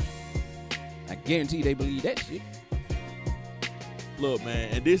 I guarantee they believe that shit. Look, man,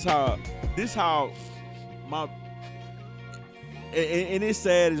 and this how my and it's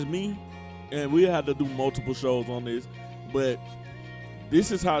sad as me, and we had to do multiple shows on this, but this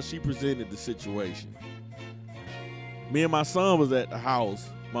is how she presented the situation. Me and my son was at the house.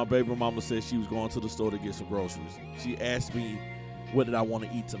 My baby mama said she was going to the store to get some groceries. She asked me, what did I want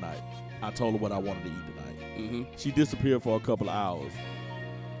to eat tonight? I told her what I wanted to eat tonight. Mm-hmm. She disappeared for a couple of hours.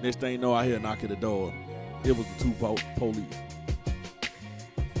 Next thing you know, I hear a knock at the door. It was the two police.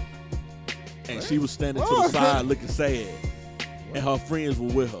 And she was standing to the side looking sad. And her friends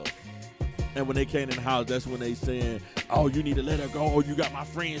were with her. And when they came in the house, that's when they saying, oh, you need to let her go. Oh, you got my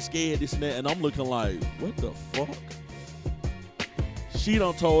friend scared, this and that. And I'm looking like, what the fuck? She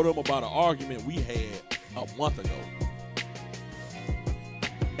done told them about an argument we had a month ago.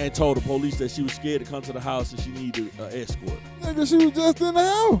 And told the police that she was scared to come to the house and she needed an escort. Nigga, she was just in the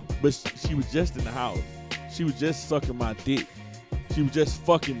house. But she was just in the house. She was just sucking my dick. She was just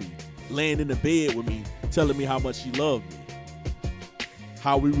fucking me, laying in the bed with me, telling me how much she loved me.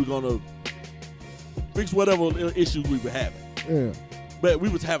 How we were gonna fix whatever issues we were having. Yeah. But we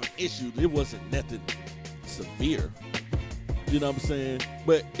was having issues. It wasn't nothing severe. You know what I'm saying?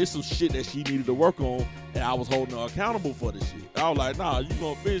 But it's some shit that she needed to work on, and I was holding her accountable for this shit. I was like, nah, you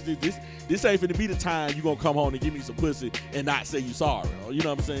gonna finish this. This ain't finna be the time you gonna come home and give me some pussy and not say you sorry. You know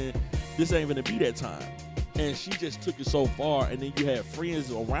what I'm saying? This ain't finna be that time. And she just took it so far, and then you had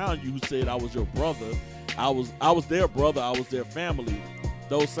friends around you who said I was your brother. I was their brother. I was their family.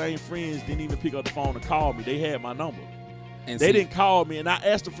 Those same friends didn't even pick up the phone to call me. They had my number. And They see, didn't call me, and I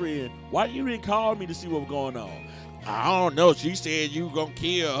asked a friend, why you didn't call me to see what was going on? I don't know. She said you were going to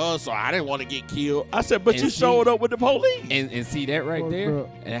kill her, so I didn't want to get killed. I said, but And you see- showed up with the police. And see that right Fuck there, up.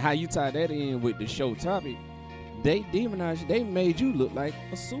 and how you tie that in with the show topic. They demonized you. They made you look like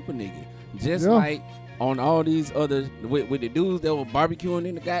a super nigga, just Yeah. like on all these other with the dudes that were barbecuing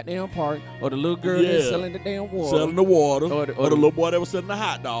in the goddamn park, or the little girl that's Yeah. selling the damn water. Selling the water, Or or the- the, or the- little boy that was selling the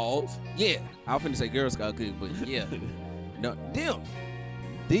hot dogs. Yeah, I was finna say Girl Scout cookies, but yeah, no, them,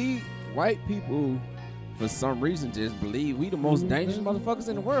 these white people, for some reason, just believe we the most dangerous motherfuckers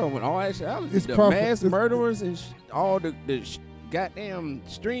in the world. When all actuality, It's the proper- mass it's- murderers and all the goddamn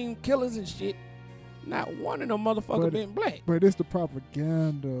stream killers and shit, not one of them motherfuckers But- been black. But it's the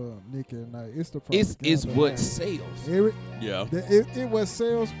propaganda, Nick and Night. It's the propaganda. It's what man. sells. Yeah. It was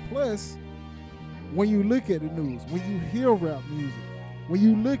sales. Plus, when you look at the news, when you hear rap music, when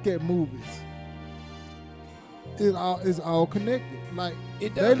you look at movies, it's all connected. Like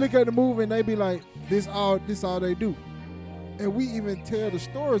It they does. look at the movie and they be like, this all they do. And we even tell the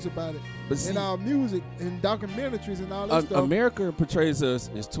stories about it But see, in our music and documentaries and all that stuff. America portrays us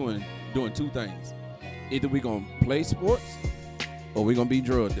as doing two things. Either we gonna play sports or we gonna be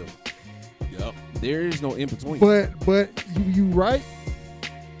drug dealers. Yep. There is no in between. But you right.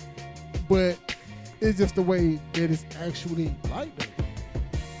 But it's just the way that it's actually like that.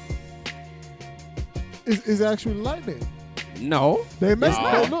 It's actually like that. no, They make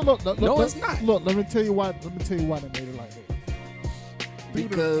No. look. No, it's not. Look, let me tell you why. Let me tell you why they made it like that.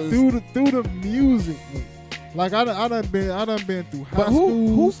 because through the music, man. Like I done been through high but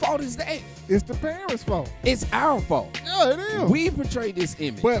whose school. fault is that? It's the parents' fault. It's our fault. Yeah, it is. We portray this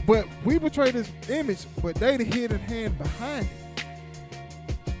image. But we portray this image, but they the hidden hand behind it.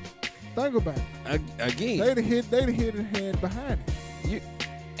 Think about it. Again, They the hidden hand behind it.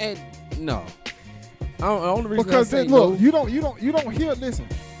 and no. The only reason Because I say look, no, you don't hear. Listen,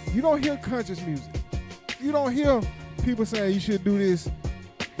 you don't hear conscious music. You don't hear people saying you should do this.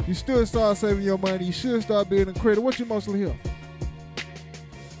 You should start saving your money. You should start building credit. What you mostly hear?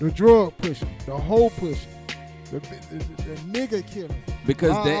 The drug pushing, the hoe pushing, the nigga killing.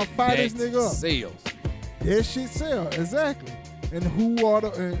 because I'll fire this that nigga up. sales. That shit sell exactly. And who are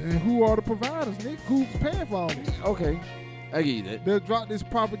the providers, Nick? Who's paying for all this? Okay, I get that. They'll drop this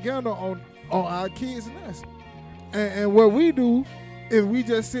propaganda on our kids and us. And what we do if we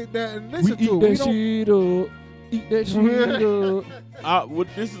just sit there and We listen eat to it. that We don't. shit up. Eat that shit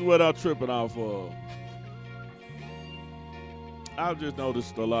up. This is what I'm tripping off of. I've just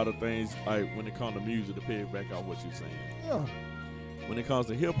noticed a lot of things, like when it comes to music, to piggyback off what you're saying. Yeah. When it comes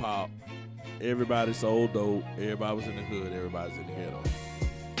to hip hop, everybody sold dope. Everybody was in the hood. Everybody's in the ghetto.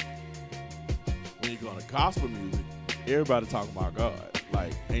 When you go to gospel music, everybody talking about God.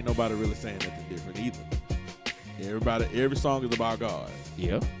 Like, ain't nobody really saying nothing different either. Every song is about God.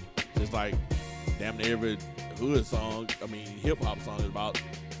 Yeah. Just like damn near every hood song, hip hop song is about,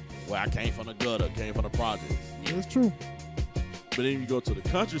 well, I came from the gutter, came from the projects. That's true. But then you go to the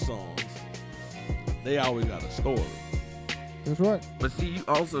country songs, they always got a story. That's right. But see, you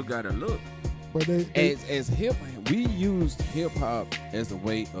also gotta look. But they As hip, we used hip hop as a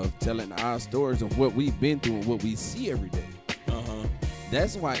way of telling our stories of what we've been through and what we see every day.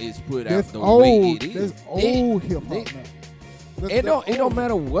 That's why it's put out that's the old. way it is. That's old hip hop it- now. It don't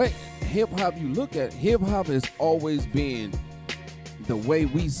matter what hip hop you look at. Hip hop has always been the way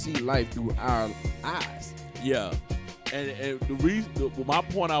we see life through our eyes. Yeah. And the reason, my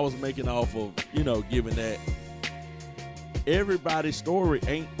point I was making off of, given that everybody's story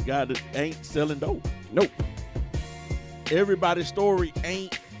ain't selling dope. Nope. Everybody's story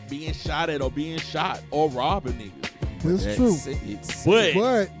ain't being shot at or being shot or robbing niggas. That's true.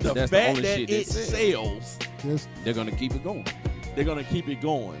 But the that's the fact only that shit it that sells. sells, Yes. They're gonna keep it going. they're gonna keep it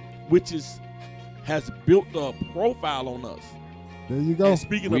going, which has built a profile on us. There you go. And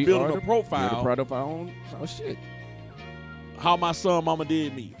speaking of building a We're the profile, product of our own shit. how my son mama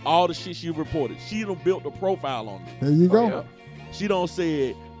did me, all the shit she reported, she done built a profile on me. There you go. Oh, She don't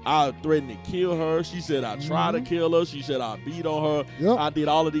say I threatened to kill her. She said I tried to kill her. She said I beat on her. Yep. I did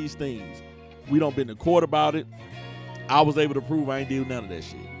all of these things. We don't been to court about it. I was able to prove I ain't did none of that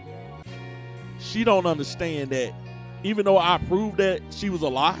shit. She don't understand that even though I proved that she was a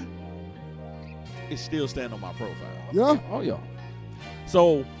lie, it still stand on my profile. Yeah. Oh yeah.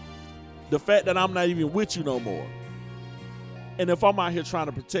 So the fact that I'm not even with you no more, and if I'm out here trying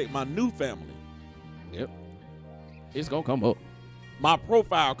to protect my new family, Yep. It's gonna come up. my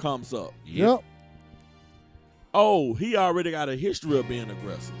profile comes up. Yep. Oh, he already got a history of being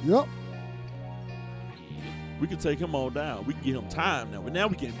aggressive. Yep. We can take him on down. We can give him time now. But now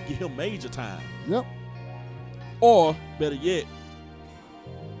we can give him major time. Yep. Or, better yet,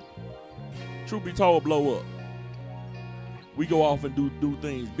 truth be told, blow up. We go off and do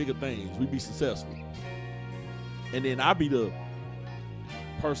things, bigger things. We be successful. And then I be the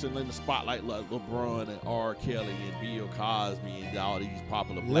person in the spotlight like LeBron and R. Kelly and Bill Cosby and all these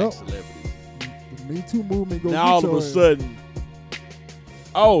popular black Yep. celebrities. The Me Too movement goes. Now all of a sudden,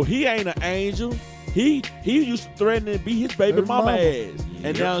 oh, he ain't an angel. He used to threaten to beat his baby mama ass.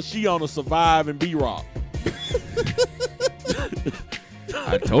 And now she on a Survive and B-Rock.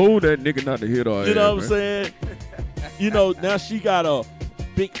 I told that nigga not to hit her. You know what I'm saying? Now she got a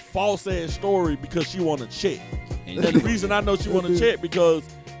big false ass story because she want to check. And the reason I know she want to check because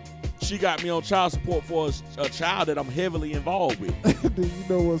she got me on child support for a child that I'm heavily involved with. Do you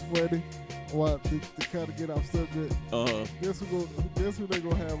know what's funny? Well, to kind of get off subject, guess who they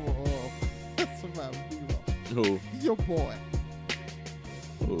gonna have on Survivor B-Rock? Who? Your boy.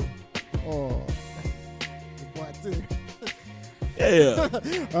 Who? Oh, your boy too. Yeah.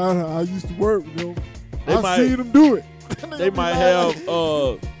 I used to work with them. They I might- seen them do it. They might have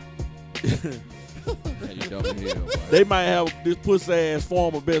they might have this pussy ass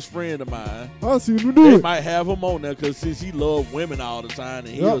former best friend of mine. I seen them do They it. might have him on there because since he love women all the time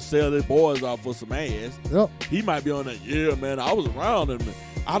and he'll Yep. sell his boys off for some ass, Yep. he might be on that. Yeah, man, I was around him.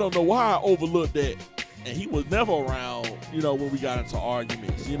 I don't know why I overlooked that. And he was never around, when we got into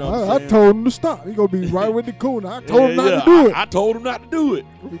arguments. You know what I'm I saying? told him to stop. He gonna be right with the corner. I told him not to do it. I told him not to do it.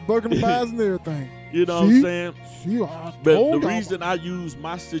 He bugging the eyes and everything. You know what I'm See? saying? She, I But told the him. reason I use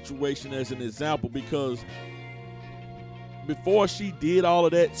my situation as an example because before she did all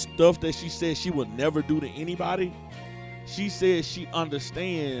of that stuff that she said she would never do to anybody, she said she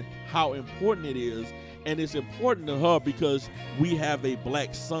understands how important it is, and it's important to her because we have a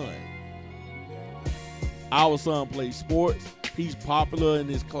black son. Our son plays sports. He's popular in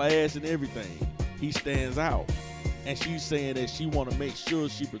his class and everything. He stands out. And she's saying that she want to make sure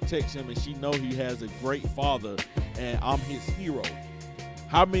she protects him and she know he has a great father and I'm his hero.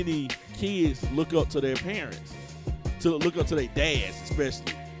 How many kids look up to their parents? To look up to their dads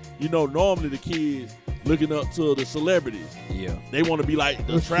especially. Normally the kids looking up to the celebrities. Yeah. They want to be like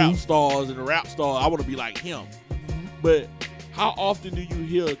the That's trap true. stars and the rap stars. I want to be like him. But how often do you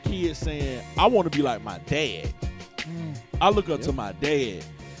hear kids saying, I want to be like my dad? I look up to my dad.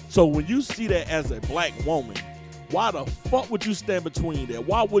 So when you see that as a black woman, Why the fuck would you stand between that?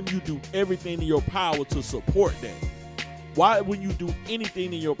 Why wouldn't you do everything in your power to support that? Why wouldn't you do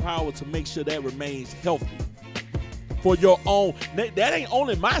anything in your power to make sure that remains healthy? For your own, that ain't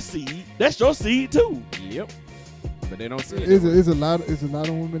only my seed, that's your seed too. Yep. But they don't see it. It's a lot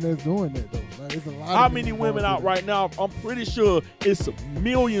of women that's doing that though. Like, it's a lot. How of many going women through out that. right now? I'm pretty sure it's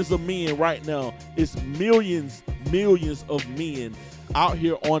millions of men right now. It's millions of men out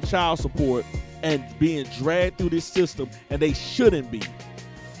here on child support and being dragged through this system, and they shouldn't be.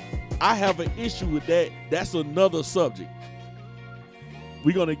 I have an issue with that. That's another subject.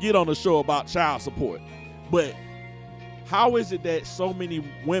 We're going to get on the show about child support. But how is it that so many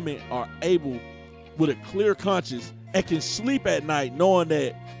women are able, with a clear conscience, and can sleep at night knowing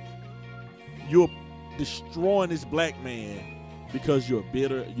that you're destroying this black man because you're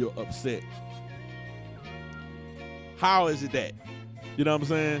bitter, you're upset? How is it that? You know what I'm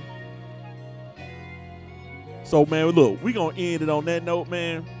saying? So, man, look, we going to end it on that note,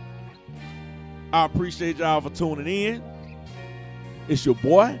 man. I appreciate y'all for tuning in. It's your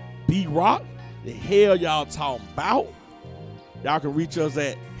boy, B-Rock. The hell y'all talking about? Y'all can reach us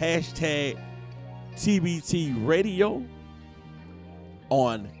at hashtag TBT Radio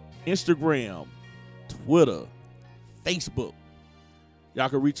on Instagram, Twitter, Facebook. Y'all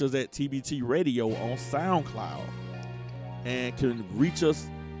can reach us at TBT Radio on SoundCloud, and can reach us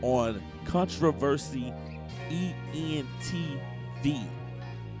on Controversy ENTV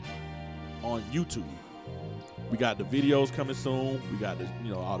on YouTube. We got the videos coming soon. We got the,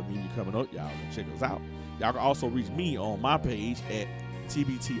 all the media coming up. Y'all can check us out. Y'all can also reach me on my page at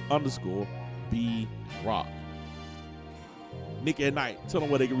TBT_B-Rock. Nick at Night, tell them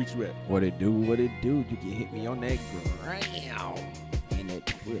where they can reach you at. What it do? You can hit me on that gram and that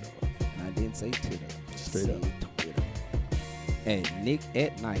Twitter. And I didn't say Twitter. Straight up. Twitter. At Nick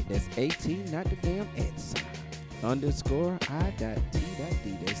at Night. That's AT, not the damn @ sign. _I.T.D.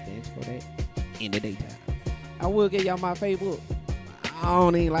 That stands for that in the daytime. I will get y'all my Facebook. I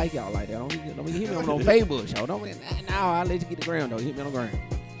don't even like y'all like that. Don't hit me on no Facebook show. I'll let you get the ground though. Hit me on the ground.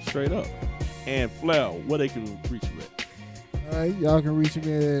 Straight up. And Flair, where they can reach you at? All right, y'all can reach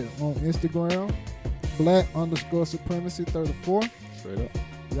me on Instagram, black_supremacy34. Straight up.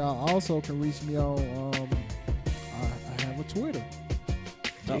 Y'all also can reach me on I have a Twitter.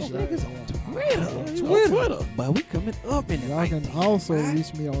 These Yeah, niggas on yeah. Twitter. But we coming up in the Y'all can 19, also right?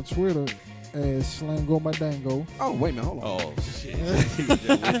 reach me on Twitter as Slango Madango. Oh, wait a minute, hold on. Oh, shit.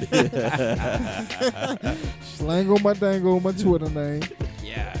 Slango Madango, my Twitter name.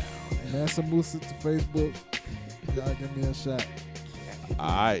 Yeah. Massa Musa to Facebook. Y'all give me a shot. All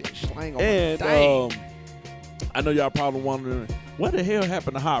right. Slang on And my dang. I know y'all probably wondering, what the hell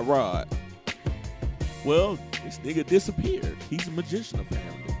happened to Hot Rod? Well, this nigga disappeared. He's a magician,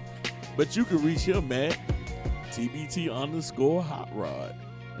 apparently. But you can reach him at TBT_Hot Rod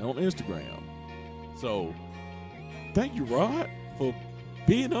on Instagram. So, thank you, Rod, for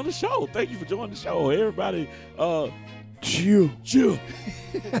being on the show. Thank you for joining the show. Everybody, Chew.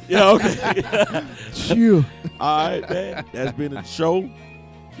 yeah, okay. Chew. All right, man. That's been the show.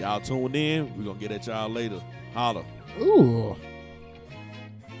 Y'all tune in. We're going to get at y'all later. Holla. Ooh.